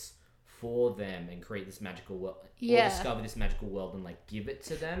built for them and create this magical world, or discover this magical world and like give it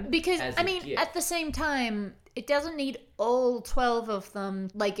to them? Because at the same time, it doesn't need all 12 of them.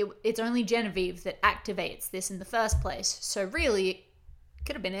 Like, it's only Genevieve that activates this in the first place. So really, it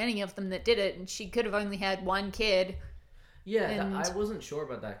could have been any of them that did it, and she could have only had one kid. Yeah, I wasn't sure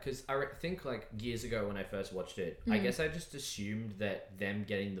about that, because I think like years ago when I first watched it, I guess I just assumed that them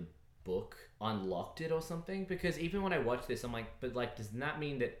getting the book unlocked it or something. Because even when I watched this, I'm like, but like, doesn't that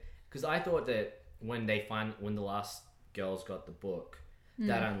mean that? Because I thought that when the last girls got the book,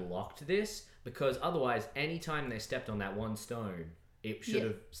 that unlocked this. Because otherwise, anytime they stepped on that one stone, it should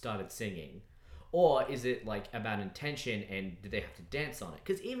have started singing. Or is it like about intention, and do they have to dance on it?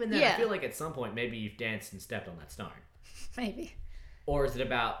 Because even then, I feel like at some point maybe you've danced and stepped on that stone. Maybe. Or is it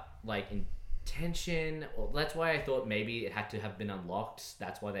about like intention? Or that's why I thought maybe it had to have been unlocked.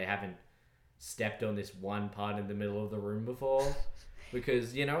 That's why they haven't stepped on this one part in the middle of the room before.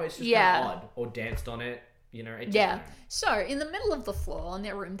 Because, it's just kind of odd. Or danced on it. So in the middle of the floor in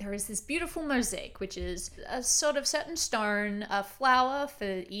their room, there is this beautiful mosaic, which is a sort of set in stone, a flower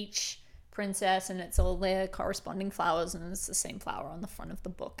for each princess, and it's all their corresponding flowers, and it's the same flower on the front of the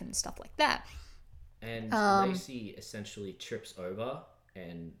book and stuff like that. And Lacey essentially trips over,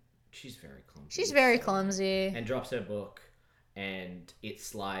 and she's very clumsy. And drops her book, and it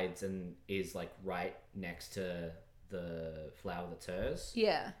slides and is like right next to the flower that's hers.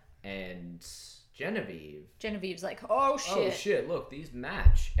 Yeah. And Genevieve's like, oh shit, look, these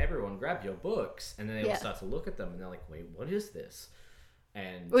match. Everyone grab your books. And then they all start to look at them, and they're like, wait, what is this?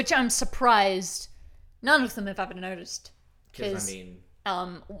 And which I'm surprised none of them have ever noticed. Because,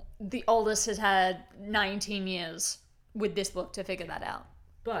 the oldest has had 19 years with this book to figure that out.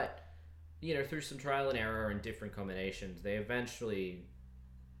 But, through some trial and error and different combinations, they eventually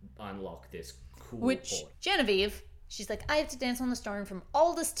unlock this cool port. Genevieve, she's like, I have to dance on the stone from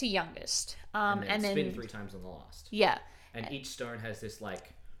oldest to youngest. And then spin 3 times on the last. Yeah. And each stone has this,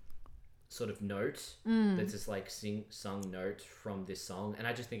 like, sort of note that's this, like, sung note from this song. And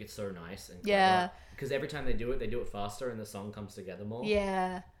I just think it's so nice and clever. Yeah. Because every time they do it faster and the song comes together more.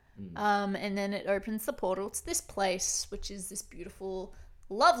 Yeah. And then it opens the portal to this place, which is this beautiful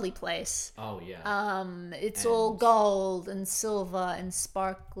lovely place. Oh yeah. It's all gold and silver and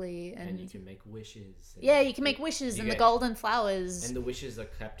sparkly, and you can make wishes. Yeah, you can make wishes, and the golden flowers. And the wishes are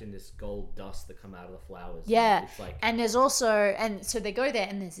kept in this gold dust that come out of the flowers. Yeah, it's like, and there's also, and so they go there,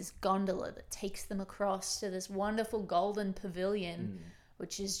 and there's this gondola that takes them across to this wonderful golden pavilion,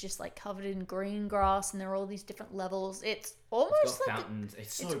 which is just like covered in green grass, and there are all these different levels. It's almost like fountains.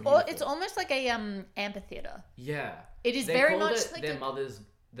 It's so beautiful. It's almost like a amphitheater. Yeah, it is very much like their mother's.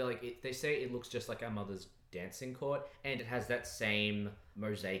 They're like they say it looks just like our mother's dancing court, and it has that same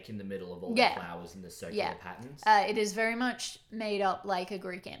mosaic in the middle of all the flowers and the circular patterns. It is very much made up like a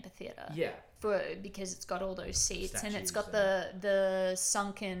Greek amphitheater. Yeah. Because it's got all those seats, statues, and it's got the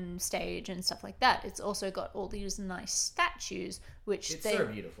sunken stage and stuff like that. It's also got all these nice statues, which it's so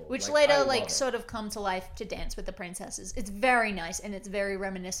beautiful. Which later sort of come to life to dance with the princesses. It's very nice, and it's very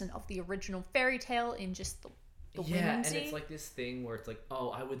reminiscent of the original fairy tale in just the whimsy. And it's like this thing where it's like, oh,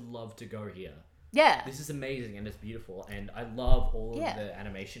 I would love to go here. Yeah. This is amazing, and it's beautiful, and I love all of the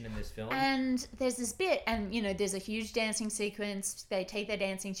animation in this film. And there's this bit, and, there's a huge dancing sequence. They take their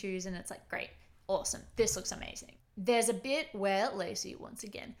dancing shoes, and it's like, great, awesome, this looks amazing. There's a bit where Lacey, once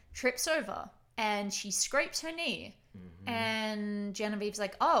again, trips over, and she scrapes her knee. Mm-hmm. And Genevieve's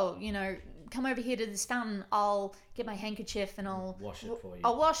like, oh, come over here to this fountain. I'll get my handkerchief, and I'll wash it for you.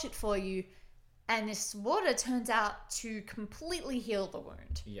 I'll wash it for you. And this water turns out to completely heal the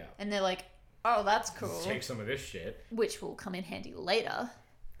wound. Yeah. And they're like, oh, that's cool. Let's take some of this shit. Which will come in handy later.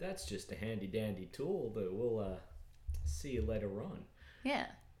 That's just a handy dandy tool that we'll see you later on. Yeah.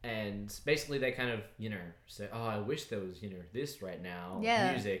 And basically they kind of, say, oh, I wish there was, this right now.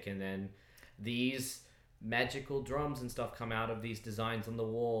 Yeah. Music. And then these magical drums and stuff come out of these designs on the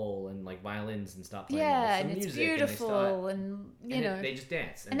wall, and like violins, and start playing some and music. It's beautiful. And they just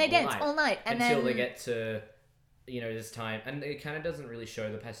dance. And they dance all night. And until they get to... this time, and it kind of doesn't really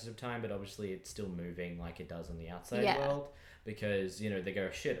show the passage of time, but obviously it's still moving like it does on the outside world, because they go,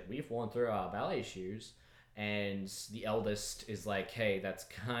 shit, we've worn through our ballet shoes, and the eldest is like, hey, that's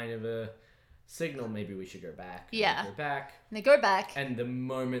kind of a signal, maybe we should go back. Yeah. Go back. And they go back, and the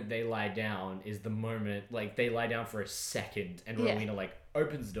moment they lie down is the moment, like, they lie down for a second, and Rowena like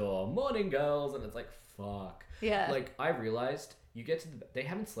opens the door, morning girls, and it's like, fuck. Yeah. Like, I realized you get to they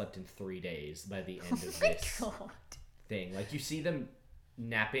haven't slept in 3 days by the end of this thing. Like, you see them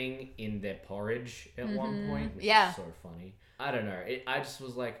napping in their porridge at one point, which is so funny. I don't know. I just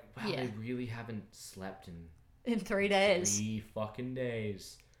was like, wow, they really haven't slept in 3 days. 3 fucking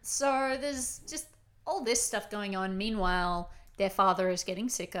days. So there's just all this stuff going on. Meanwhile, their father is getting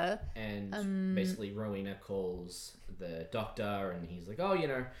sicker. And basically Rowena calls the doctor, and he's like, oh,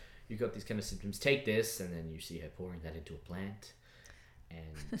 you've got these kind of symptoms, take this. And then you see her pouring that into a plant.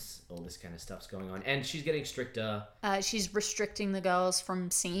 And all this kind of stuff's going on. And she's getting stricter. She's restricting the girls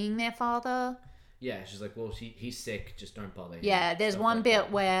from seeing their father. Yeah, she's like, well, he's sick, just don't bother him. Yeah, there's one bit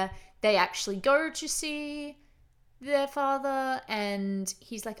where they actually go to see their father, and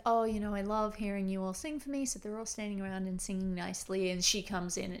he's like, oh, I love hearing you all sing for me. So they're all standing around and singing nicely, and she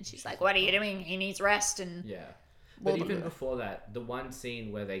comes in, and she's like, what are you doing? He needs rest. And yeah. But even before that, the one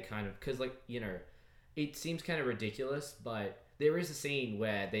scene where they kind of... Because, like, it seems kind of ridiculous, but... There is a scene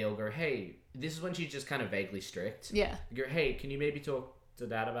where they all go, hey, this is when she's just kind of vaguely strict. Yeah. They go, hey, can you maybe talk to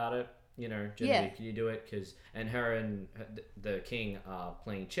Dad about it? Genevieve, can you do it? And her and the king are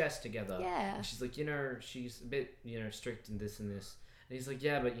playing chess together. Yeah. And she's like, she's a bit, strict in this and this. And he's like,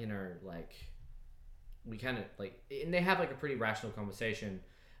 yeah, but, like, we kind of, like... And they have, like, a pretty rational conversation.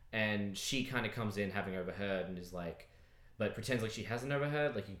 And she kind of comes in having overheard and is like... But pretends like she hasn't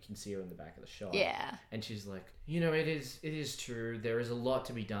overheard, like you can see her in the back of the shot. Yeah. And she's like, it is true. There is a lot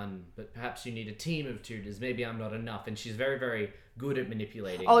to be done, but perhaps you need a team of tutors. Maybe I'm not enough. And she's very, very good at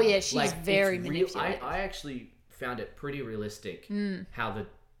manipulating. Oh yeah, she's very manipulative. I actually found it pretty realistic how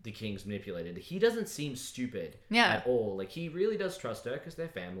the king's manipulated. He doesn't seem stupid at all. Like, he really does trust her because they're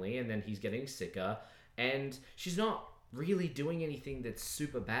family, and then he's getting sicker, and she's not really doing anything that's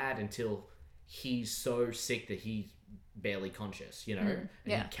super bad until he's so sick that he's barely conscious, and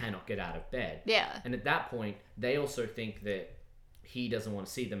he cannot get out of bed. Yeah. And at that point, they also think that he doesn't want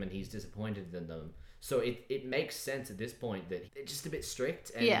to see them and he's disappointed in them. So it makes sense at this point that they're just a bit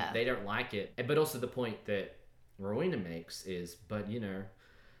strict and they don't like it. But also the point that Rowena makes is, but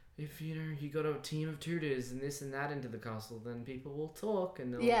if you got a team of tutors and this and that into the castle, then people will talk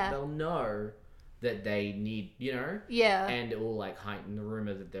and they'll know that they need, and it will like heighten the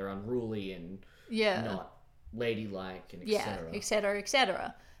rumor that they're unruly and not ladylike and etc. etc.,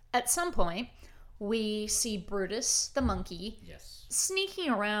 etc. At some point, we see Brutus the monkey sneaking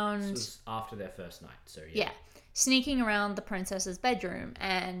around. This was after their first night, so yeah, sneaking around the princess's bedroom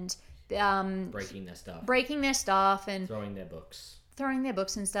and breaking their stuff and throwing their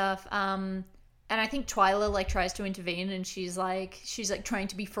books and stuff. And I think Twyla like tries to intervene, and she's like trying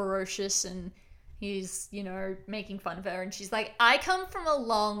to be ferocious, and he's, you know, making fun of her, and she's like, I come from a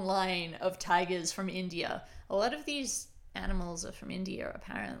long line of tigers from India. A lot of these animals are from India,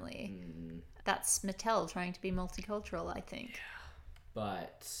 apparently. That's Mattel trying to be multicultural, I think.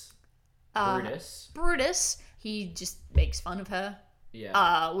 But Brutus, he just makes fun of her.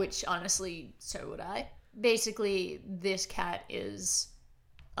 Yeah. Which, honestly, so would I. Basically, this cat is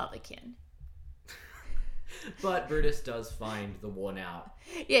otherkin. But Brutus does find the worn out.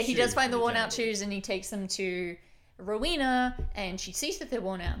 Yeah, he does find the worn out shoes, and he takes them to Rowena, and she sees that they're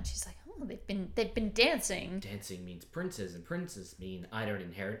worn out, and she's like, oh, they've been dancing. Dancing means princes, and princes mean I don't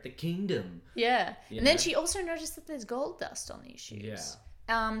inherit the kingdom. Yeah. And then she also noticed that there's gold dust on these shoes.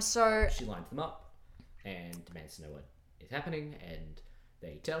 Yeah. So she lines them up and demands to know what is happening, and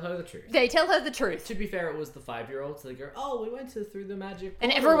they tell her the truth. To be fair, it was the 5-year-old, so they go, oh, we went through the magic portal.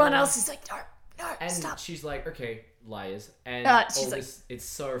 And everyone else is like, no, and stop. She's like, okay, liars. And it's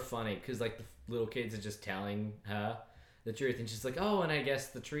so funny because like the little kids are just telling her the truth, and she's like, oh, and I guess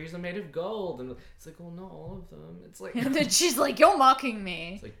the trees are made of gold, and it's like, well, not all of them. It's like, and then she's like, you're mocking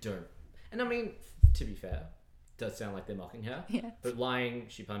me. It's like, don't. And I mean, to be fair, it does sound like they're mocking her. Yeah. But lying,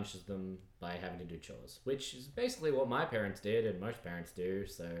 she punishes them by having to do chores, which is basically what my parents did, and most parents do.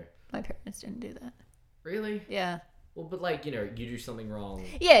 So my parents didn't do that. Really? Yeah. Well, but like, you know, you do something wrong.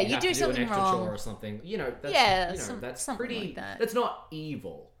 Yeah, you do something an extra wrong. chore or something. You know, that's, that's something pretty. Like that. That's not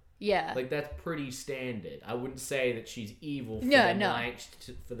evil. Yeah. Like, that's pretty standard. I wouldn't say that she's evil for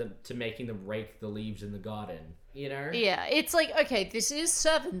them to making them rake the leaves in the garden. You know? Yeah, it's like, okay, this is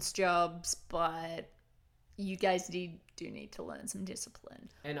servants' jobs, but you guys do need to learn some discipline.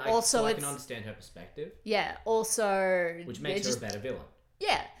 And I can understand her perspective. Yeah. Also, which makes her a better villain.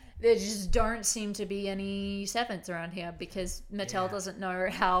 Yeah. There just don't seem to be any servants around here because Mattel doesn't know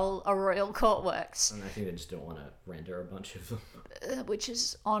how a royal court works. And I think they just don't want to render a bunch of them. Which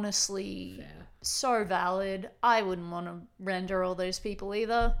is honestly fair. So valid. I wouldn't want to render all those people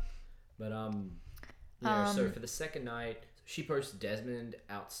either. But, so for the second night, she posts Desmond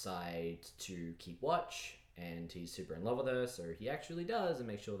outside to keep watch, and he's super in love with her, so he actually does and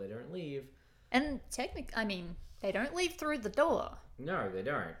makes sure they don't leave. And they don't leave through the door. No, they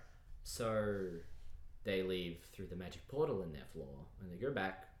don't. So they leave through the magic portal in their floor, and they go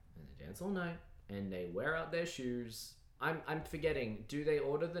back, and they dance all night, and they wear out their shoes. I'm forgetting, do they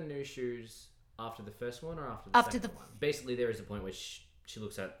order the new shoes after the first one or after the second one? Basically, there is a point where she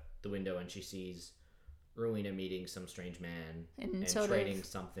looks out the window and she sees Rowena meeting some strange man and trading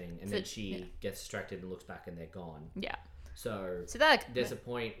something, and then she gets distracted and looks back, and they're gone. Yeah. So there's a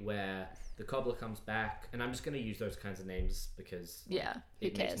point where the cobbler comes back, and I'm just going to use those kinds of names because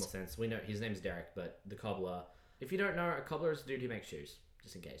it makes more sense. We know his name's Derek, but the cobbler, if you don't know, a cobbler is a dude who makes shoes,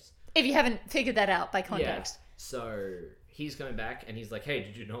 just in case. If you haven't figured that out by context. Yeah. So he's coming back, and he's like, hey,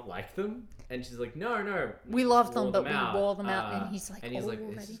 did you not like them? And she's like, no. We loved them, but we wore them out. And he's like,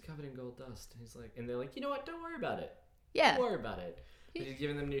 this is covered in gold dust. And he's like, and they're like, you know what? Don't worry about it. Yeah. Don't worry about it. But he's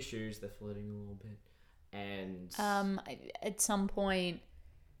giving them new shoes. They're floating a little bit. And at some point,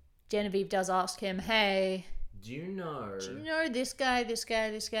 Genevieve does ask him, hey, do you know this guy? And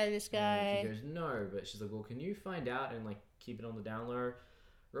he goes, no, but she's like, well, can you find out and like keep it on the down low?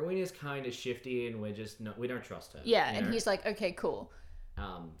 Rowena's kind of shifty, and we don't trust her. Yeah, and he's like, okay, cool.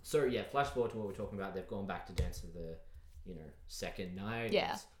 So yeah, flash forward to what we're talking about. They've gone back to dance for the, second night.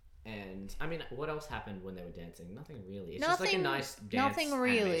 Yeah. And I mean, what else happened when they were dancing? Nothing really. It's just like a nice dance. Nothing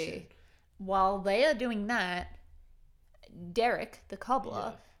really. Animation. While they are doing that, Derek, the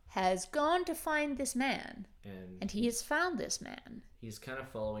cobbler, has gone to find this man. And he has found this man. He's kind of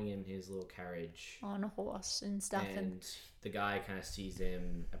following in his little carriage. On a horse and stuff. And the guy kind of sees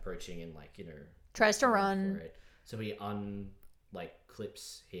him approaching and tries to run. So he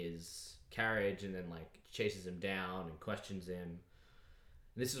clips his carriage and then chases him down and questions him.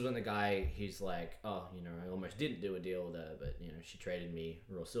 This is when the guy, he's like, oh, I almost didn't do a deal with her, but, she traded me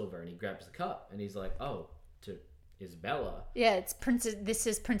raw silver. And he grabs the cup and he's like, oh, to Isabella. Yeah, it's this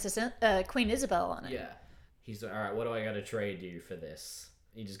is Queen Isabel on it. Yeah. He's like, all right, what do I got to trade you for this?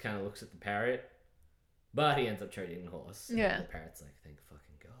 He just kind of looks at the parrot, but he ends up trading the horse. Yeah. And the parrot's like, thank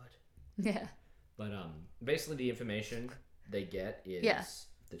fucking God. Yeah. But basically the information they get is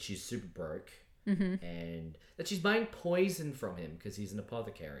that she's super broke. Mm-hmm. And that she's buying poison from him because he's an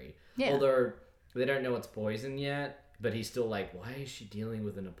apothecary. Yeah. Although they don't know it's poison yet, but he's still like, why is she dealing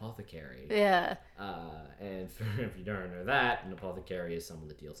with an apothecary? Yeah. And if you don't know that, an apothecary is someone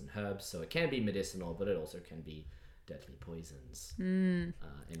that deals in herbs, so it can be medicinal, but it also can be deadly poisons and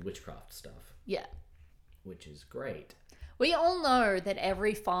witchcraft stuff. Yeah. Which is great. We all know that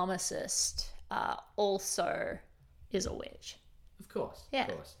every pharmacist also is a witch. Of course. Yeah.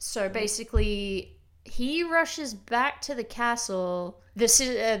 Of course. So basically, he rushes back to the castle.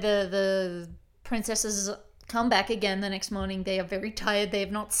 The princesses come back again the next morning. They are very tired. They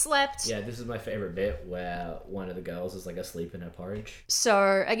have not slept. Yeah, this is my favorite bit where one of the girls is like asleep in her porridge.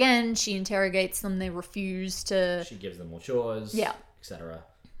 So again, she interrogates them. They refuse to. She gives them more chores. Yeah. Etc.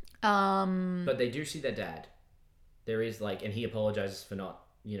 But they do see their dad. There is like, and he apologizes for not,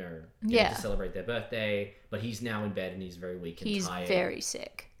 getting to celebrate their birthday. But he's now in bed and he's very weak and tired. He's very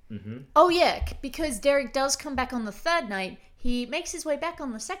sick. Mm-hmm. Oh yeah, because Derek does come back on the third night. He makes his way back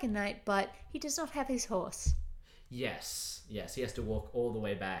on the second night, but he does not have his horse. Yes. He has to walk all the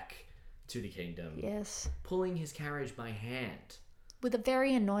way back to the kingdom. Yes. Pulling his carriage by hand. With a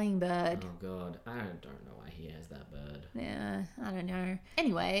very annoying bird. Oh god, I don't know why he has that bird. Yeah, I don't know.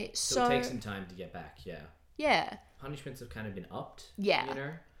 Anyway, so it takes some time to get back, yeah. Yeah. Punishments have kind of been upped.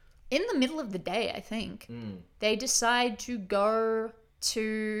 Yeah. In the middle of the day, I think, they decide to go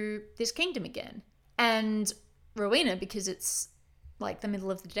to this kingdom again. And Rowena, because it's like the middle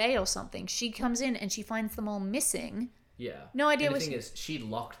of the day or something, she comes in and she finds them all missing. Yeah. No idea and what the thing is, she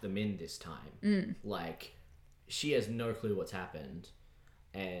locked them in this time. Like, she has no clue what's happened.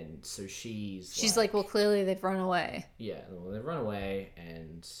 And so she's like, well, clearly they've run away. Yeah, well, they've run away,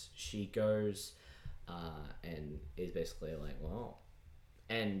 and she goes and is basically like, well...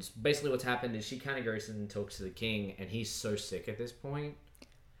 And basically what's happened is she kind of goes and talks to the king, and he's so sick at this point.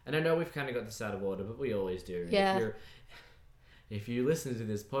 And I know we've kind of got this out of order, but we always do. Yeah. If you listen to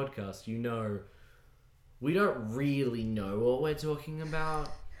this podcast, you know we don't really know what we're talking about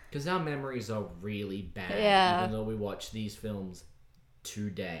because our memories are really bad, even though we watch these films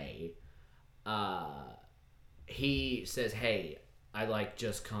today. He says, hey, I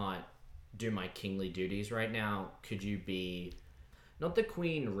just can't do my kingly duties right now. Could you be... Not the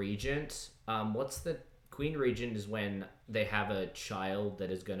Queen Regent. What's the... Queen Regent is when they have a child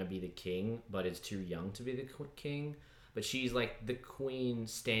that is going to be the king, but is too young to be the king. But she's like the queen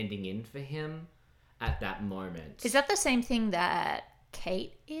standing in for him at that moment. Is that the same thing that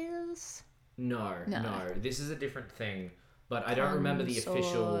Kate is? No. This is a different thing. But I don't remember the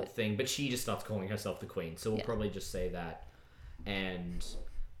official thing. But she just starts calling herself the queen. So we'll probably just say that. And...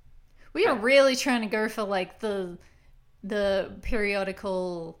 We are really trying to go for like the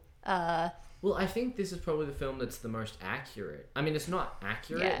periodical... Well, I think this is probably the film that's the most accurate. I mean, it's not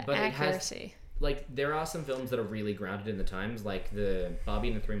accurate, but accuracy. It has... Like, there are some films that are really grounded in the times, like the Barbie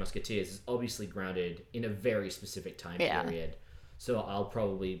and the Three Musketeers is obviously grounded in a very specific time period. So I'll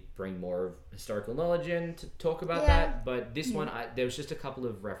probably bring more of historical knowledge in to talk about that. But this one, there was just a couple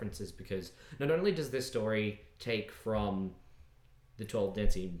of references because not only does this story take from the 12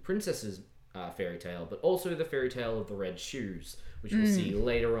 Dancing Princesses fairy tale, but also the fairy tale of the Red Shoes, which we'll see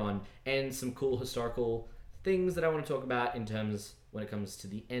later on, and some cool historical things that I want to talk about in terms when it comes to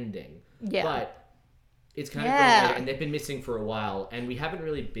the ending. Yeah. But it's kind of cool, and they've been missing for a while, and we haven't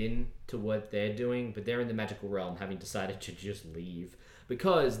really been to what they're doing, but they're in the magical realm, having decided to just leave.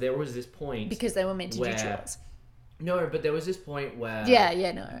 Because there was this point... Because they were meant to do chores. No, but there was this point where... I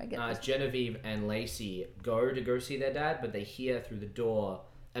get that. Genevieve and Lacey go see their dad, but they hear through the door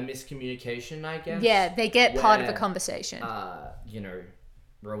a miscommunication, I guess. Yeah, they get part of a conversation.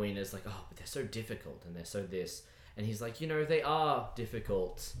 Rowena's like, oh, but they're so difficult, and they're so this... And he's like, they are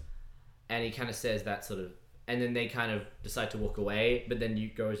difficult. And he kind of says that sort of... And then they kind of decide to walk away. But then he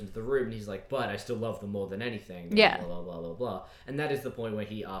goes into the room and he's like, but I still love them more than anything. Yeah. Blah, blah, blah, blah, blah. And that is the point where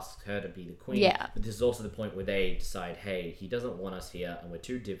he asks her to be the queen. Yeah. But this is also the point where they decide, hey, he doesn't want us here and we're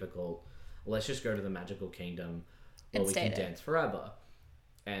too difficult. Let's just go to the magical kingdom where we can dance forever.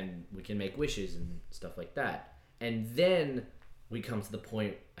 And we can make wishes and stuff like that. And then... we come to the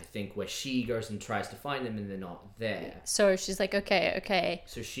point, I think, where she goes and tries to find them and they're not there. So she's like, okay.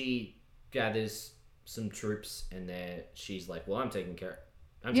 So she gathers some troops and she's like, well, I'm taking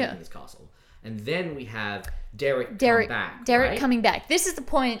this castle. And then we have Derek come back. Derek coming back. This is the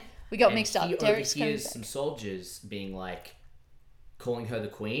point we got mixed up. Derek's overhears some soldiers being like, calling her the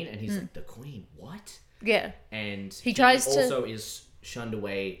queen. And he's like, the queen? What? Yeah. And he tries also is shunned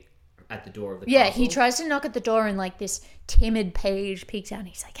away at the door of the castle. Yeah, he tries to knock at the door and like this timid page peeks out and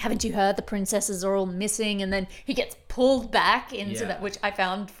he's like, haven't you heard the princesses are all missing? And then he gets pulled back into that, which I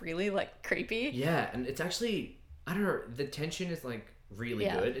found really like creepy. Yeah, and it's actually, I don't know, the tension is like really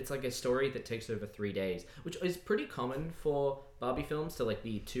good. It's like a story that takes over 3 days, which is pretty common for Barbie films to like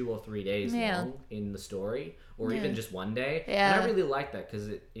be 2 or 3 days long in the story, or even just 1 day. Yeah. And I really like that because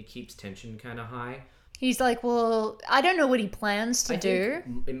it keeps tension kind of high. He's like, well, I don't know what he plans to do.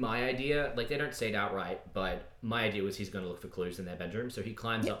 In my idea, like they don't say it outright, but my idea was he's going to look for clues in their bedroom. So he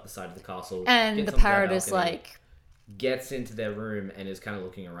climbs up the side of the castle. And the parrot is like... Gets into their room and is kind of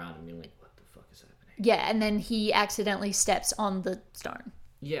looking around and you're like, what the fuck is happening? Yeah, and then he accidentally steps on the stone.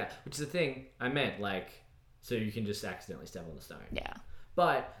 Yeah, which is the thing I meant, like, so you can just accidentally step on the stone. Yeah.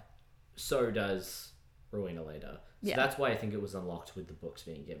 But so does Rowena later. So that's why I think it was unlocked with the books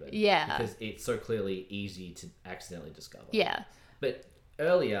being given. Yeah. Because it's so clearly easy to accidentally discover. Yeah. But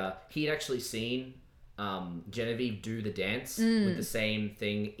earlier, he'd actually seen Genevieve do the dance with the same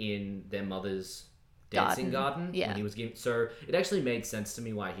thing in their mother's dancing garden. Yeah. When he was giving, so it actually made sense to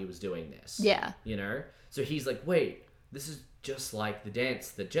me why he was doing this. Yeah. You know? So he's like, wait, this is just like the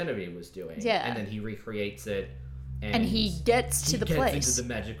dance that Genevieve was doing. Yeah. And then he recreates it. And he gets to the place. Into the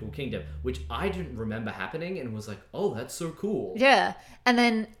magical kingdom, which I didn't remember happening, and was like, "Oh, that's so cool." Yeah, and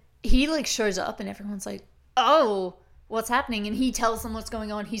then he like shows up, and everyone's like, "Oh, what's happening?" And he tells them what's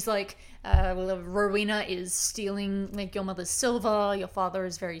going on. He's like, "Well, Rowena is stealing like your mother's silver. Your father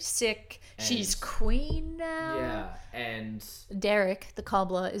is very sick. She's queen now." Yeah, and Derek, the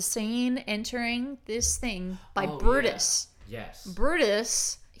cobbler, is seen entering this thing by Brutus. Yeah. Yes,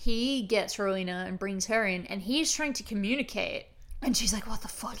 Brutus. He gets Rowena and brings her in, and he's trying to communicate. And she's like, what the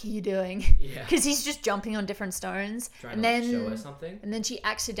fuck are you doing? Yeah. Because he's just jumping on different stones. Trying to like, show her something. And then she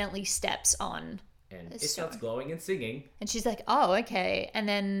accidentally steps on and it starts glowing and singing. And she's like, oh, okay. And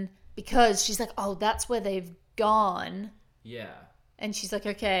then because she's like, oh, that's where they've gone. Yeah. And she's like,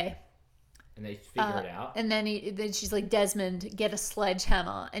 okay. And they figure it out. And then she's like, Desmond, get a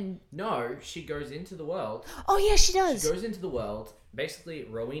sledgehammer. And no, she goes into the world. Oh, yeah, she does. She goes into the world. Basically,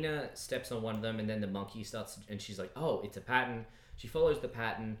 Rowena steps on one of them, and then the monkey starts, and she's like, oh, it's a pattern. She follows the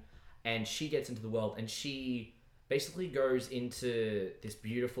pattern, and she gets into the world, and she basically goes into this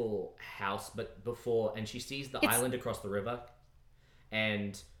beautiful house, and she sees the island across the river,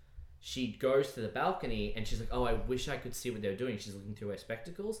 and she goes to the balcony, and she's like, oh, I wish I could see what they're doing. She's looking through her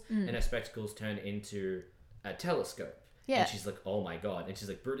spectacles, and her spectacles turn into a telescope. Yeah. And she's like, oh my god. And she's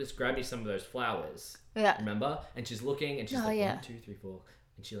like, Brutus, grab me some of those flowers. Yeah. Remember? And she's looking, and she's like, 1, 2, 3, 4.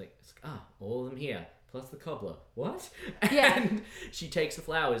 And she's like, all of them here, plus the cobbler. What? Yeah. And she takes the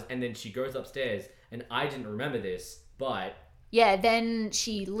flowers, and then she goes upstairs, and I didn't remember this, but... Yeah, then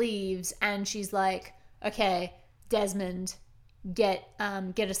she leaves, and she's like, okay, Desmond, get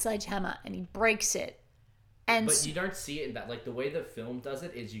a sledgehammer, and he breaks it. But you don't see it in that, like, the way the film does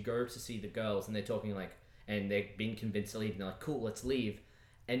it is you go to see the girls, and they're talking, like, and they've been convinced to leave, and they're like, cool, let's leave.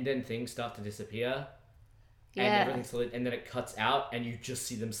 And then things start to disappear. Yeah. And everything's solid, and then it cuts out, and you just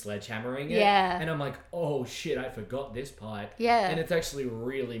see them sledgehammering it. Yeah. And I'm like, oh shit, I forgot this part. Yeah. And it's actually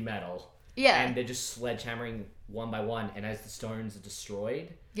really metal. Yeah. And they're just sledgehammering one by one, and as the stones are destroyed,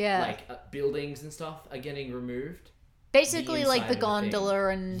 like buildings and stuff are getting removed. Basically, like the gondola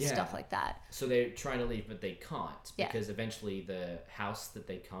and stuff like that. So they're trying to leave, but they can't because eventually the house that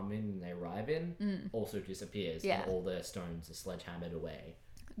they come in and they arrive in also disappears, and all the stones are sledgehammered away.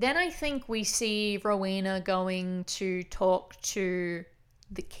 Then I think we see Rowena going to talk to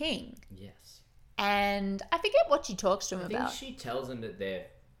the king. Yes. And I forget what she talks to him about. I think she tells him that they're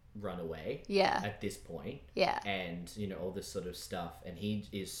run away. Yeah. At this point. Yeah. And, all this sort of stuff. And he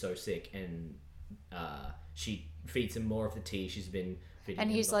is so sick, and she feeds him more of the tea she's been feeding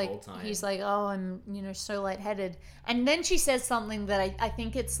him the whole time. He's like, oh, I'm, so lightheaded. And then she says something that I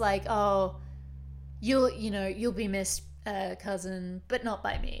think it's like, oh, you'll be missed, cousin, but not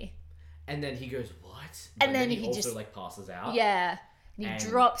by me. And then he goes, what? And then he also just passes out. Yeah. And he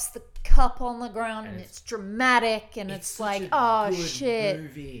drops the cup on the ground, and it's dramatic, and it's like, oh shit.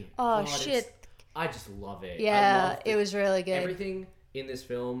 Movie. Oh shit. I just love it. Yeah, it was really good. Everything in this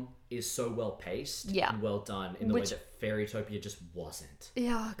film is so well paced and well done in the way that Fairytopia just wasn't.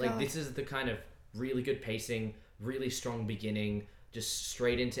 Yeah, like this is the kind of really good pacing, really strong beginning, just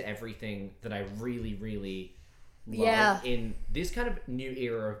straight into everything that I really, really love in this kind of new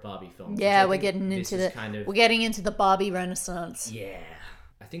era of Barbie films. Yeah, we're getting into the Barbie Renaissance. Yeah,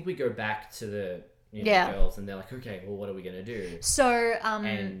 I think we go back to the girls, and they're like, okay, well, what are we gonna do? So,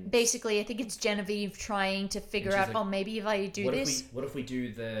 basically, I think it's Genevieve trying to figure out, like, maybe if I do this. What if we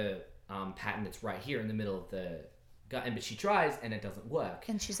do the pattern that's right here in the middle of the gut? But she tries, and it doesn't work.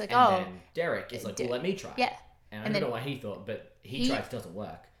 And she's like, and then Derek is like, well, let me try. Yeah. And I don't know what he thought, but he tries, doesn't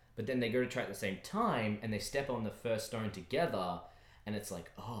work. But then they go to try at the same time, and they step on the first stone together, and it's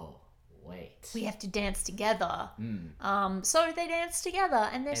like, oh, wait. We have to dance together. So they dance together,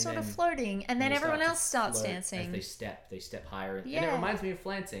 and they're sort of floating, and then everyone else starts dancing. As they step higher. Yeah. And it reminds me of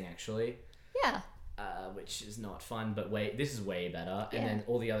flancing, actually. Yeah. Which is not fun, but this is way better. And then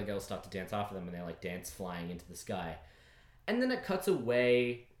all the other girls start to dance after them, and they're like dance flying into the sky. And then it cuts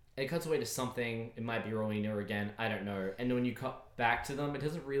away to something. It might be Rowena again, I don't know. And when you cut back to them, it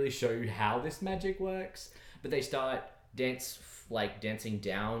doesn't really show you how this magic works. But they start dancing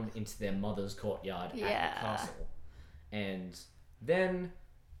down into their mother's courtyard at the castle. And then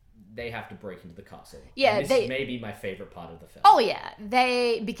they have to break into the castle. Yeah, and this may be my favorite part of the film. Oh yeah,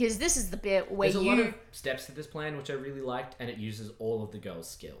 because this is the bit where there's a lot of steps to this plan, which I really liked, and it uses all of the girls'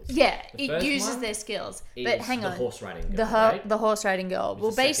 skills. Yeah, it uses their skills. But hang on, the horse riding girl, the horse riding girl.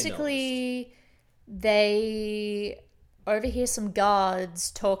 Well, basically, they overhear some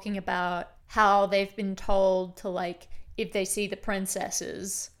guards talking about how they've been told to, like, if they see the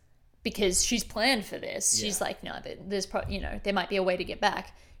princesses, because she's planned for this. She's like, no, there's there might be a way to get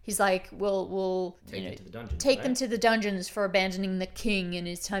back. He's like, we'll take them to the dungeons, take them to the dungeons for abandoning the king in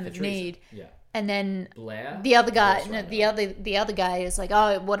his time of need. Yeah. And then Blair, the other guy, the other guy is like,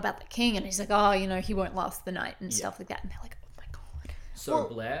 oh, what about the king? And he's like, oh, he won't last the night and stuff like that. And they're like, oh my god. So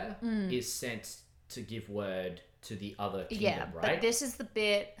Blair is sent to give word to the other kingdom, right? But this is the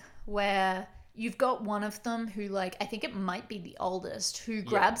bit where you've got one of them who, like, I think it might be the oldest, who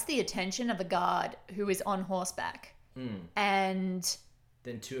grabs the attention of a guard who is on horseback. And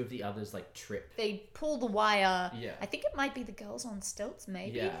then two of the others, like, trip. They pull the wire. Yeah. I think it might be the girls on stilts,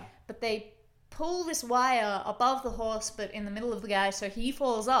 maybe. Yeah. But they pull this wire above the horse, but in the middle of the guy, so he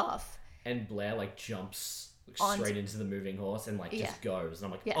falls off. And Blair, like, jumps straight into the moving horse and, like, just goes.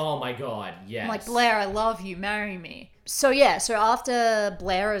 And I'm like, oh my god, yes. I'm like, Blair, I love you, marry me. So after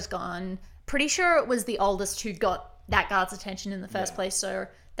Blair is gone, pretty sure it was the oldest who got that guard's attention in the first place, so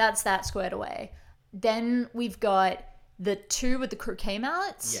that's that squared away. Then we've got the two with the croquet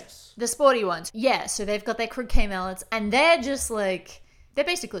mallets. Yes. The sporty ones. Yeah, so they've got their croquet mallets, and they're just like, they're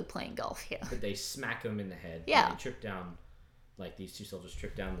basically playing golf here. But they smack them in the head. Yeah. And they trip down, like, these two soldiers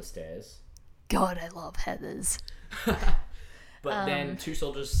trip down the stairs. God, I love Heathers. But then two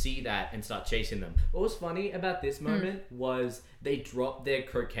soldiers see that and start chasing them. What was funny about this moment was they drop their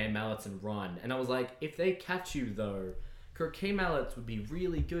croquet mallets and run. And I was like, if they catch you, though, croquet mallets would be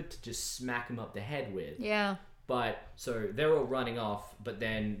really good to just smack them up the head with. Yeah. But, so they're all running off, but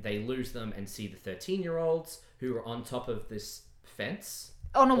then they lose them and see the 13-year-olds who are on top of this fence.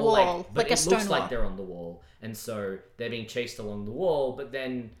 On a wall, like a stone wall. It looks like they're on the wall. And so they're being chased along the wall, but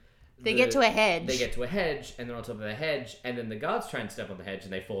then they get to a hedge. They get to a hedge, and they're on top of a hedge, and then the guards try and step on the hedge,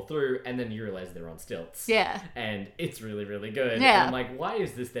 and they fall through, and then you realize they're on stilts. Yeah. And it's really, really good. Yeah. And I'm like, why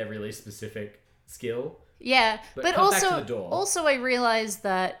is this their really specific skill? Yeah, but come back to the door. also I realized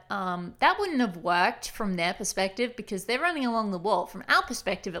that that wouldn't have worked from their perspective because they're running along the wall. From our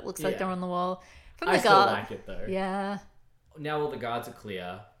perspective, it looks like they're on the wall. From the I still like it, though. Yeah. Now all the guards are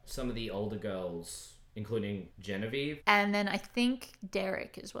clear. Some of the older girls, including Genevieve. And then I think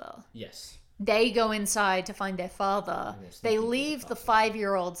Derek as well. Yes. They go inside to find their father. They leave the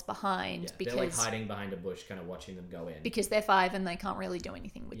 5-year-olds behind because they're, like, hiding behind a bush, kind of watching them go in. Because they're 5 and they can't really do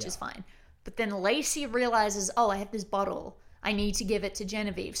anything, which is fine. But then Lacey realizes, oh, I have this bottle. I need to give it to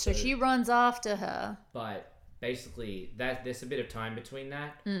Genevieve. So she runs after her. But basically, there's a bit of time between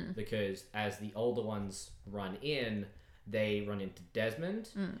that. Because as the older ones run in, they run into Desmond.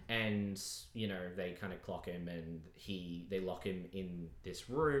 And, they kind of clock him and they lock him in this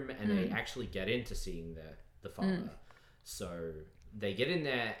room. And they actually get into seeing the father. So they get in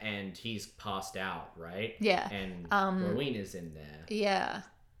there and he's passed out, right? Yeah. And Rowena's in there. Yeah.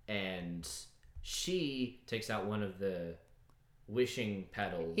 And she takes out one of the wishing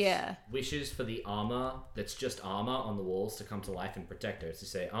petals. Yeah. Wishes for the armor that's just armor on the walls to come to life and protect her. It's to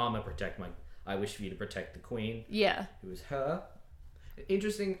say, armor, I wish for you to protect the queen. Yeah. It was her.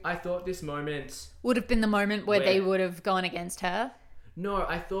 Interesting. I thought this moment would have been the moment where they would have gone against her. No,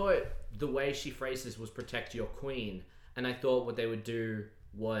 I thought the way she phrases was protect your queen. And I thought what they would do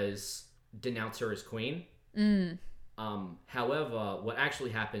was denounce her as queen. However, what actually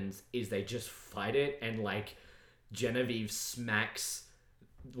happens is they just fight it, and, like, Genevieve smacks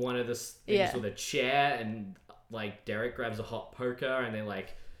one of the things with a chair, and, like, Derek grabs a hot poker, and they,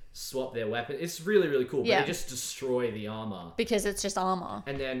 like, swap their weapon. It's really, really cool. But they just destroy the armor because it's just armor.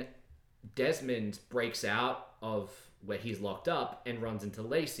 And then Desmond breaks out of where he's locked up and runs into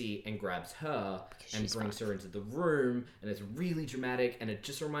Lacey and grabs her and brings her into the room, and it's really dramatic, and it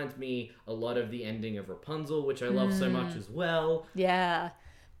just reminds me a lot of the ending of Rapunzel, which I love so much as well. Yeah.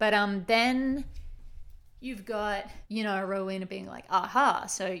 But then you've got, Rowena being like, aha,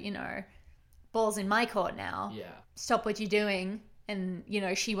 so, ball's in my court now. Yeah. Stop what you're doing, and,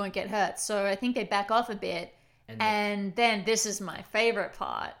 she won't get hurt. So I think they back off a bit. And then this is my favorite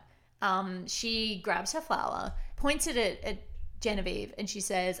part. She grabs her flower, points it at Genevieve, and she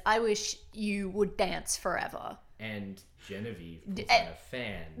says, I wish you would dance forever. And Genevieve pulls out a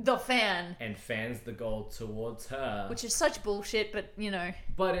fan. The fan. And fans the gold towards her. Which is such bullshit, but,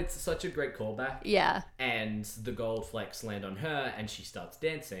 But it's such a great callback. Yeah. And the gold flakes land on her, and she starts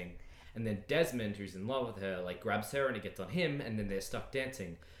dancing. And then Desmond, who's in love with her, grabs her, and it gets on him, and then they're stuck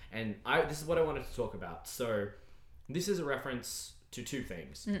dancing. And this is what I wanted to talk about. So, this is a reference to two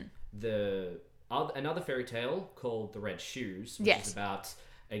things. Another fairy tale called The Red Shoes, which is about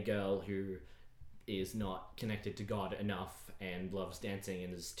a girl who is not connected to God enough and loves dancing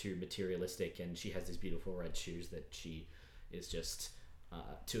and is too materialistic, and she has these beautiful red shoes that she is just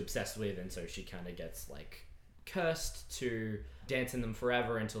too obsessed with, and so she kind of gets cursed to dance in them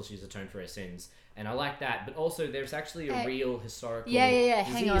forever until she's atoned for her sins. And I like that, but also there's actually a real historical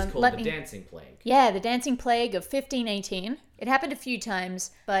disease called the Dancing Plague. Yeah, the Dancing Plague of 1518. It happened a few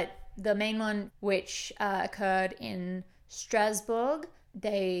times, but the main one, which occurred in Strasbourg,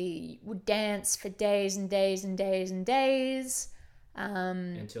 they would dance for days and days and days and days.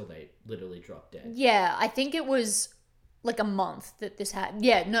 Until they literally dropped dead. Yeah, I think it was a month that this happened.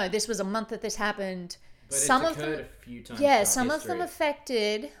 Yeah, no, this was a month that this happened. But it's occurred a few times. Yeah, some of them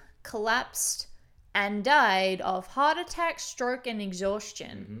affected, collapsed, and died of heart attack, stroke, and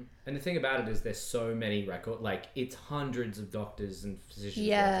exhaustion. Mm-hmm. And the thing about it is there's so many records. It's hundreds of doctors and physicians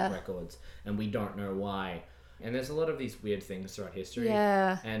worth of records, and we don't know why. And there's a lot of these weird things throughout history.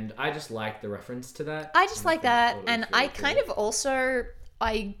 Yeah. And I just like the reference to that. I just like that. And I kind of also...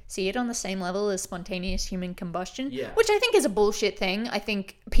 I see it on the same level as spontaneous human combustion, which I think is a bullshit thing. I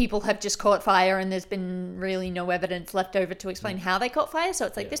think people have just caught fire and there's been really no evidence left over to explain how they caught fire. So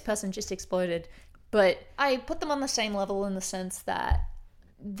it's this person just exploded. But I put them on the same level in the sense that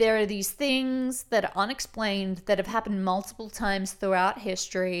there are these things that are unexplained that have happened multiple times throughout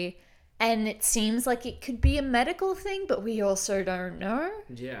history. And it seems like it could be a medical thing, but we also don't know.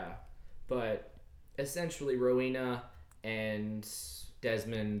 Yeah. But essentially Rowena and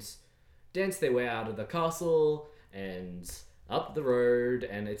Desmond dance their way out of the castle and up the road,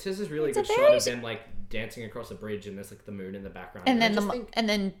 and it's just this really good shot of them dancing across a bridge, and there's the moon in the background. And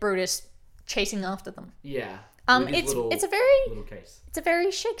then Brutus chasing after them. Yeah. It's a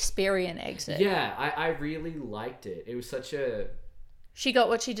very Shakespearean exit. Yeah, I really liked it. It was such a... She got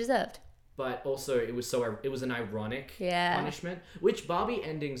what she deserved. But also, it was an ironic punishment, which Barbie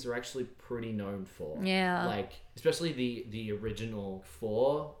endings are actually pretty known for. Yeah. Especially the original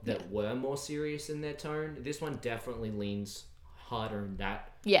 4 that were more serious in their tone. This one definitely leans harder in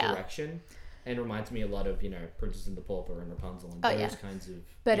that direction. And reminds me a lot of, Princess and the Pauper and Rapunzel and those kinds of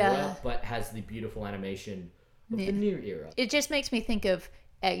era, but has the beautiful animation of the new era. It just makes me think of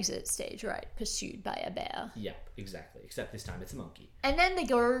Exit Stage Right, pursued by a bear. Yep, exactly. Except this time it's a monkey. And then they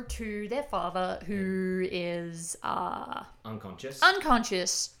go to their father, who is unconscious.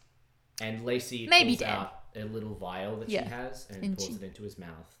 And Lacey maybe pulls dead. out a little vial that she has and pours it into his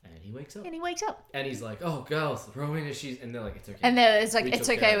mouth, and he wakes up. And he's like, "Oh, girls, Rowena, she's..." And they're like, "It's okay." And it's like, "It's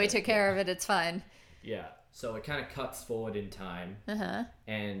okay, we took care of it, it's fine." Yeah. So it kind of cuts forward in time,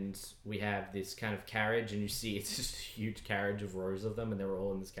 and we have this kind of carriage, and you see it's just a huge carriage of rows of them, and they're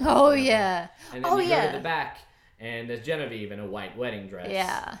all in this carriage. Oh, yeah. And then you go to the back, and there's Genevieve in a white wedding dress.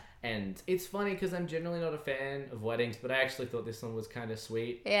 Yeah. And it's funny because I'm generally not a fan of weddings, but I actually thought this one was kind of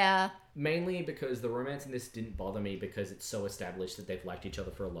sweet. Yeah. Mainly because the romance in this didn't bother me because it's so established that they've liked each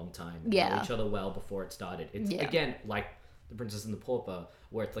other for a long time. Yeah. Know each other well before it started. It's, again, like The Princess and the Pauper,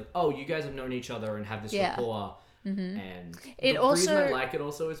 where it's like, oh, you guys have known each other and have this rapport. Mm-hmm. And the reason I like it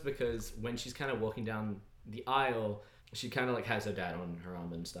also is because when she's kind of walking down the aisle, she kind of has her dad on her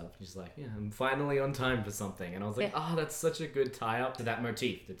arm and stuff. She's like, yeah, I'm finally on time for something. And I was like, that's such a good tie-up to that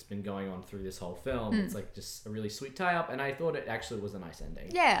motif that's been going on through this whole film. It's just a really sweet tie-up, and I thought it actually was a nice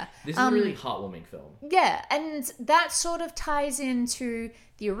ending. Yeah. This is a really heartwarming film. Yeah, and that sort of ties into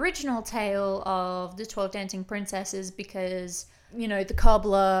the original tale of the 12 Dancing Princesses because... the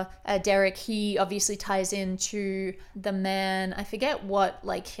cobbler, Derek, he obviously ties into the man. I forget what,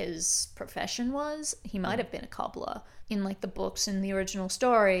 his profession was. He might have been a cobbler in, the books in the original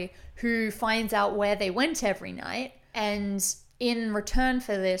story, who finds out where they went every night. And in return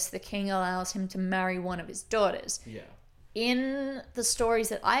for this, the king allows him to marry one of his daughters. Yeah. In the stories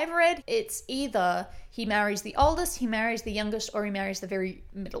that I've read, it's either he marries the oldest, he marries the youngest, or he marries the very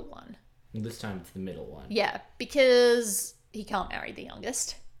middle one. This time it's the middle one. Yeah, because... he can't marry the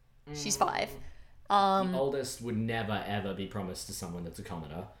youngest. She's 5. The oldest would never, ever be promised to someone that's a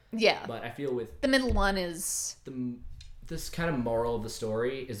commoner. Yeah. But I feel with... The middle one is... This kind of moral of the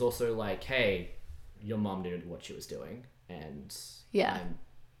story is also like, hey, your mom knew what she was doing. And... Yeah.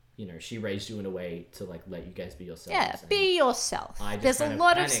 You know, she raised you in a way to, like, let you guys be yourselves. Yeah, be yourself. There's a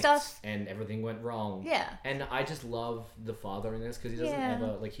lot of stuff. And everything went wrong. Yeah. And I just love the father in this because he doesn't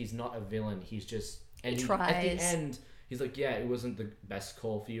ever... Like, he's not a villain. He's just... And he tries. At the end... He's like, yeah, it wasn't the best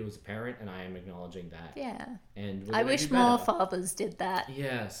call for you as a parent, and I am acknowledging that. Yeah. And I wish more fathers did that.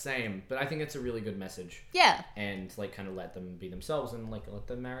 Yeah, same. But I think it's a really good message. Yeah. And, like, kind of let them be themselves and, like, let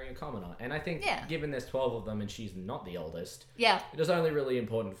them marry a commoner. And I think, given there's 12 of them and she's not the oldest, it is only really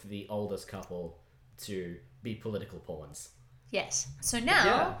important for the oldest couple to be political pawns. Yes. So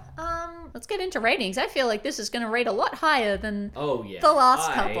now, let's get into ratings. I feel like this is going to rate a lot higher than the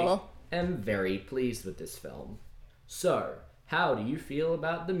last couple. I am very pleased with this film. So, how do you feel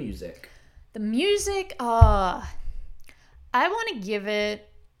about the music? The music, I want to give it,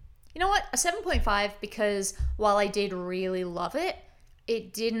 you know what, a 7.5 because while I did really love it,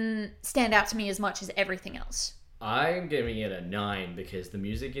 it didn't stand out to me as much as everything else. I'm giving it a 9 because the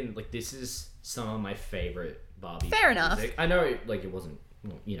music in, like, this is some of my favorite Barbie music. Fair enough. I know, it wasn't,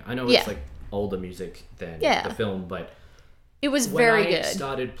 you know, I know it's, like, older music than the film, but... It was very good. When I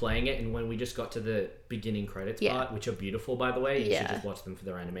started playing it, and when we just got to the beginning credits part, which are beautiful, by the way, you should just watch them for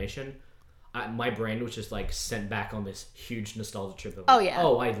their animation. My brain was just like sent back on this huge nostalgia trip. Of,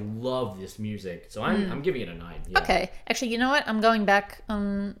 I love this music. So I'm giving it a 9. Yeah. Okay, actually, you know what? I'm going back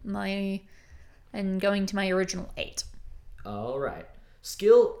on going to my original 8. All right.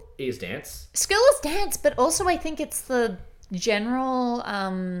 Skill is dance. Skill is dance, but also I think it's the general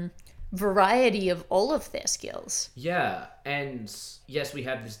variety of all of their skills. Yeah, and yes, we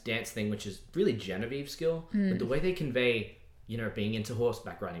have this dance thing, which is really Genevieve's skill, but the way they convey, you know, being into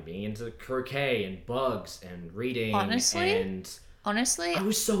horseback riding, being into croquet and bugs and reading. Honestly, I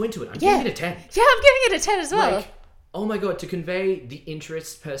was so into it. I'm giving it a 10. Yeah, I'm giving it a 10 as well. Like, oh my god, to convey the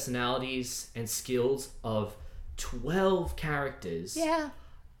interests, personalities, and skills of 12 characters. Yeah.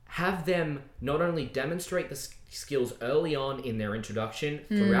 Have them not only demonstrate the skills early on in their introduction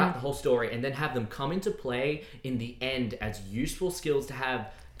throughout the whole story, and then have them come into play in the end as useful skills to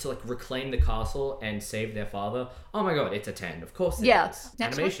have to, like, reclaim the castle and save their father. Oh my god, it's a 10. Of course it is.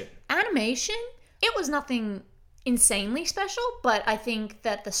 Animation. Animation? It was nothing insanely special, but I think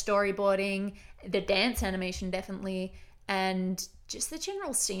that the storyboarding, the dance animation definitely, and just the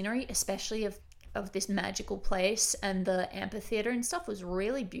general scenery, especially of this magical place and the amphitheater and stuff, was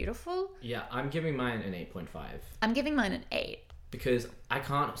really beautiful. Yeah, I'm giving mine an 8.5. I'm giving mine an 8. Because I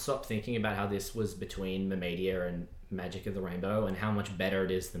can't stop thinking about how this was between Mermaidia and Magic of the Rainbow and how much better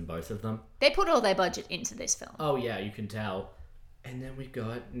it is than both of them. They put all their budget into this film. Oh yeah, you can tell. And then we've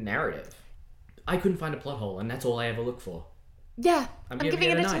got narrative. I couldn't find a plot hole, and that's all I ever look for. Yeah, I'm giving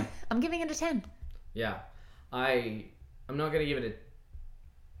it a 9. I'm giving it a 10. Yeah. I'm not going to give it a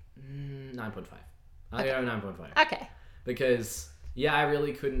 9.5. I'll go 9.5. Okay. Because, yeah, I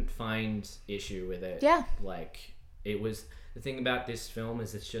really couldn't find issue with it. Yeah. Like, it was... The thing about this film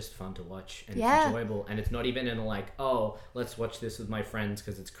is it's just fun to watch, and it's enjoyable, and it's not even in a, like, oh, let's watch this with my friends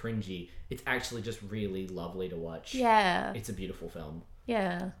because it's cringy. It's actually just really lovely to watch. Yeah. It's a beautiful film.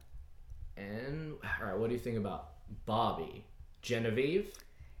 Yeah. And, alright, what do you think about Barbie? Genevieve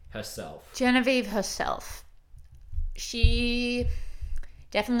herself. She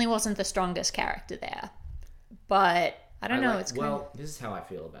definitely wasn't the strongest character there. But I don't know. This is how I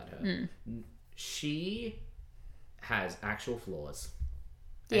feel about her. She has actual flaws.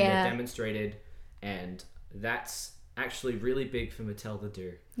 And they're demonstrated. And that's actually really big for Mattel to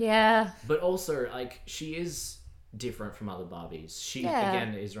do. Yeah. But also, like, she is different from other Barbies. She,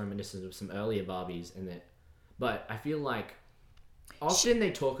 again, is reminiscent of some earlier Barbies. But I feel like often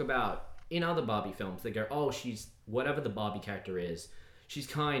they talk about, in other Barbie films, they go, oh, she's whatever the Barbie character is. She's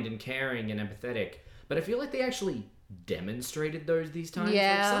kind and caring and empathetic. But I feel like they actually demonstrated these times.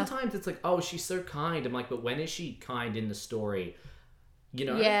 Yeah. Like, sometimes it's like, oh, she's so kind. I'm like, but when is she kind in the story? You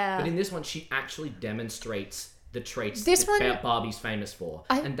know? Yeah. But in this one, she actually demonstrates the traits that Barbie's famous for.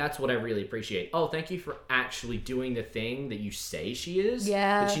 And that's what I really appreciate. Oh, thank you for actually doing the thing that you say she is.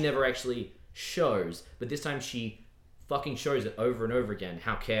 Yeah. But she never actually shows. But this time she fucking shows it over and over again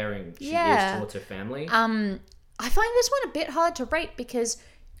how caring she is towards her family. I find this one a bit hard to rate because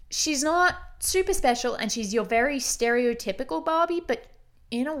she's not super special and she's your very stereotypical Barbie, but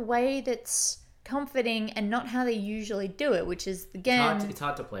in a way that's comforting and not how they usually do it, which is, again... It's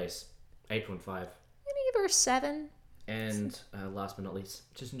hard to place. 8.5. I'm going to give her a 7. And last but not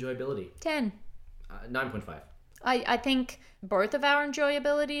least, just enjoyability. 10. 9.5. I think both of our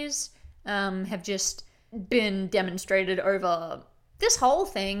enjoyabilities have just been demonstrated over this whole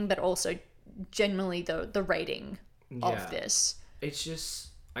thing, but also generally the rating of this. It's just,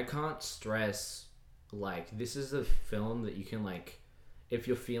 I can't stress, like, this is a film that you can, like, if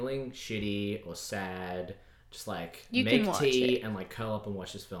you're feeling shitty or sad, just, like, make tea and, like, curl up and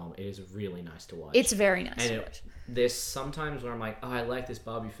watch this film. It is really nice to watch. It's very nice to watch. There's sometimes where I'm like, oh, I like this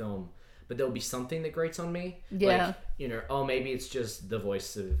Barbie film, but there'll be something that grates on me. Yeah. Like, you know, oh, maybe it's just the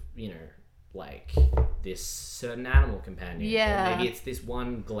voice of, you know, like, this certain animal companion. Yeah. Or maybe it's this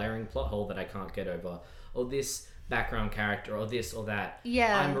one glaring plot hole that I can't get over. Or this background character, or this or that.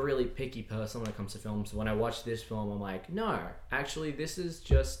 Yeah. I'm a really picky person when it comes to films. When I watch this film, I'm like, no, actually, this is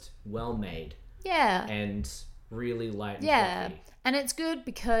just well made. Yeah. And really light and fluffy. And it's good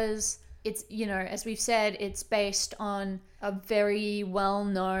because it's, you know, as we've said, it's based on a very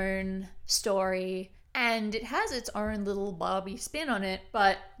well-known story, and it has its own little Barbie spin on it,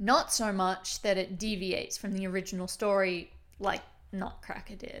 but not so much that it deviates from the original story like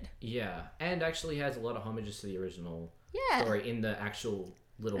Nutcracker did. Yeah, and actually has a lot of homages to the original story in the actual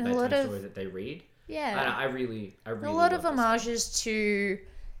little bedtime story that they read. Yeah. I really a lot of homages to,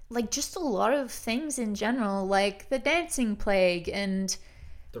 like, just a lot of things in general, like the dancing plague and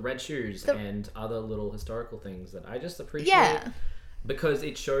the red shoes and other little historical things that I just appreciate. Yeah. Because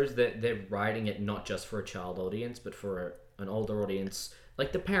it shows that they're writing it not just for a child audience, but for an older audience,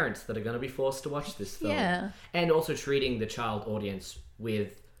 like the parents that are going to be forced to watch this film. Yeah. And also treating the child audience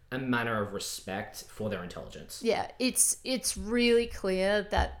with a manner of respect for their intelligence. Yeah, it's really clear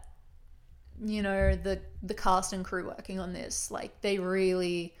that, you know, the cast and crew working on this, like, they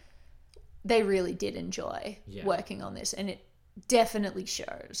really did enjoy working on this, and it definitely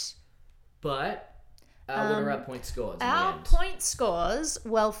shows. But what are our point scores? Our point scores,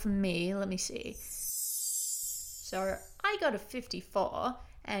 well, for me, let me see. So I got a 54,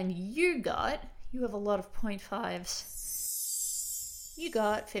 and you have a lot of 0.5s. You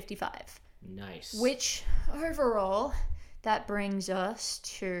got 55. Nice. Which, overall, that brings us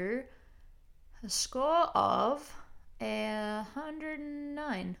to a score of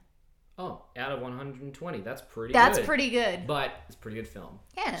 109. Oh, out of 120. That's pretty That's good. pretty good. But it's a pretty good film.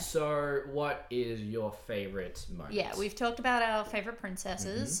 Yeah. So what is your favorite moment? Yeah, we've talked about our favorite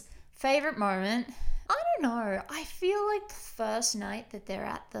princesses. Mm-hmm. Favorite moment? I don't know. I feel like the first night that they're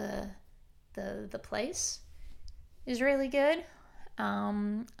at the place is really good.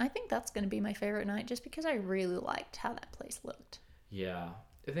 I think that's going to be my favorite night just because I really liked how that place looked. Yeah.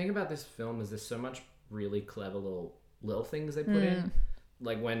 The thing about this film is there's so much really clever little things they put in.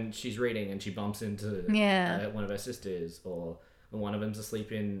 Like when she's reading and she bumps into one of her sisters, or when one of them's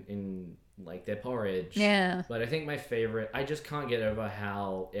asleep in like their porridge. Yeah. But I think my favorite, I just can't get over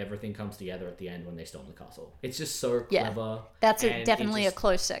how everything comes together at the end when they storm the castle. It's just so clever. That's definitely a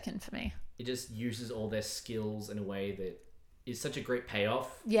close second for me. It just uses all their skills in a way that is such a great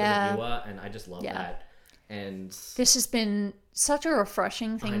payoff for the viewer, and I just love that. And this has been such a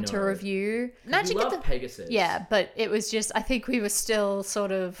refreshing thing to review. Magic we love Pegasus. Yeah, but it was just, I think we were still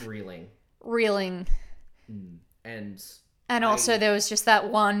sort of reeling. And also there was just that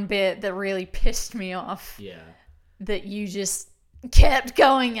one bit that really pissed me off. Yeah. That you just kept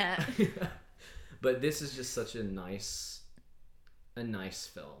going at. But this is just such a nice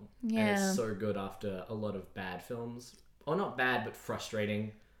film. Yeah. And it's so good after a lot of bad films. Or not bad, but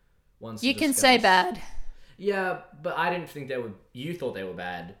frustrating ones. You can say bad. Yeah, but I didn't think they were... You thought they were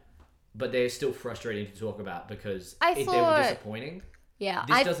bad, but they're still frustrating to talk about because they were disappointing. Yeah.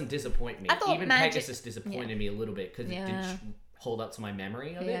 This doesn't disappoint me. Even Pegasus disappointed me a little bit because it didn't hold up to my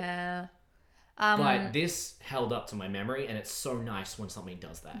memory of it. Yeah. But this held up to my memory, and it's so nice when something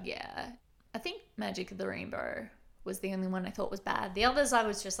does that. Yeah. I think Magic of the Rainbow was the only one I thought was bad. The others I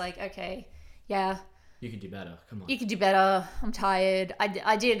was just like, okay, yeah... You could do better. Come on. You could do better. I'm tired.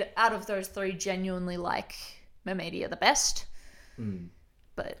 I did, out of those three, genuinely like Mermaidia the best.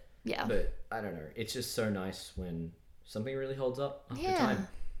 But, yeah. But, I don't know. It's just so nice when something really holds up after time.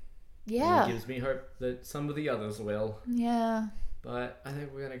 Yeah. And it gives me hope that some of the others will. Yeah. But I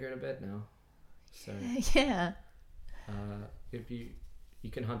think we're going to go to bed now. So. Yeah. If you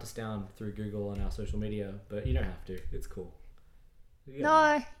can hunt us down through Google on our social media, but you don't have to. It's cool.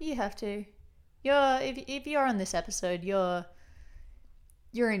 No, you have to. If you're on this episode, you're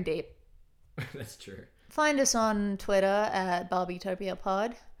in deep. That's true. Find us on Twitter at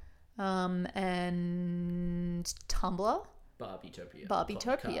BarbieTopiaPod, and Tumblr. Barbietopia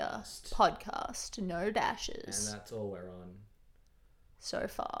podcast. No dashes. And that's all we're on so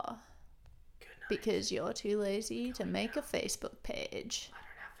far. Good night. Because you're too lazy to make a Facebook page.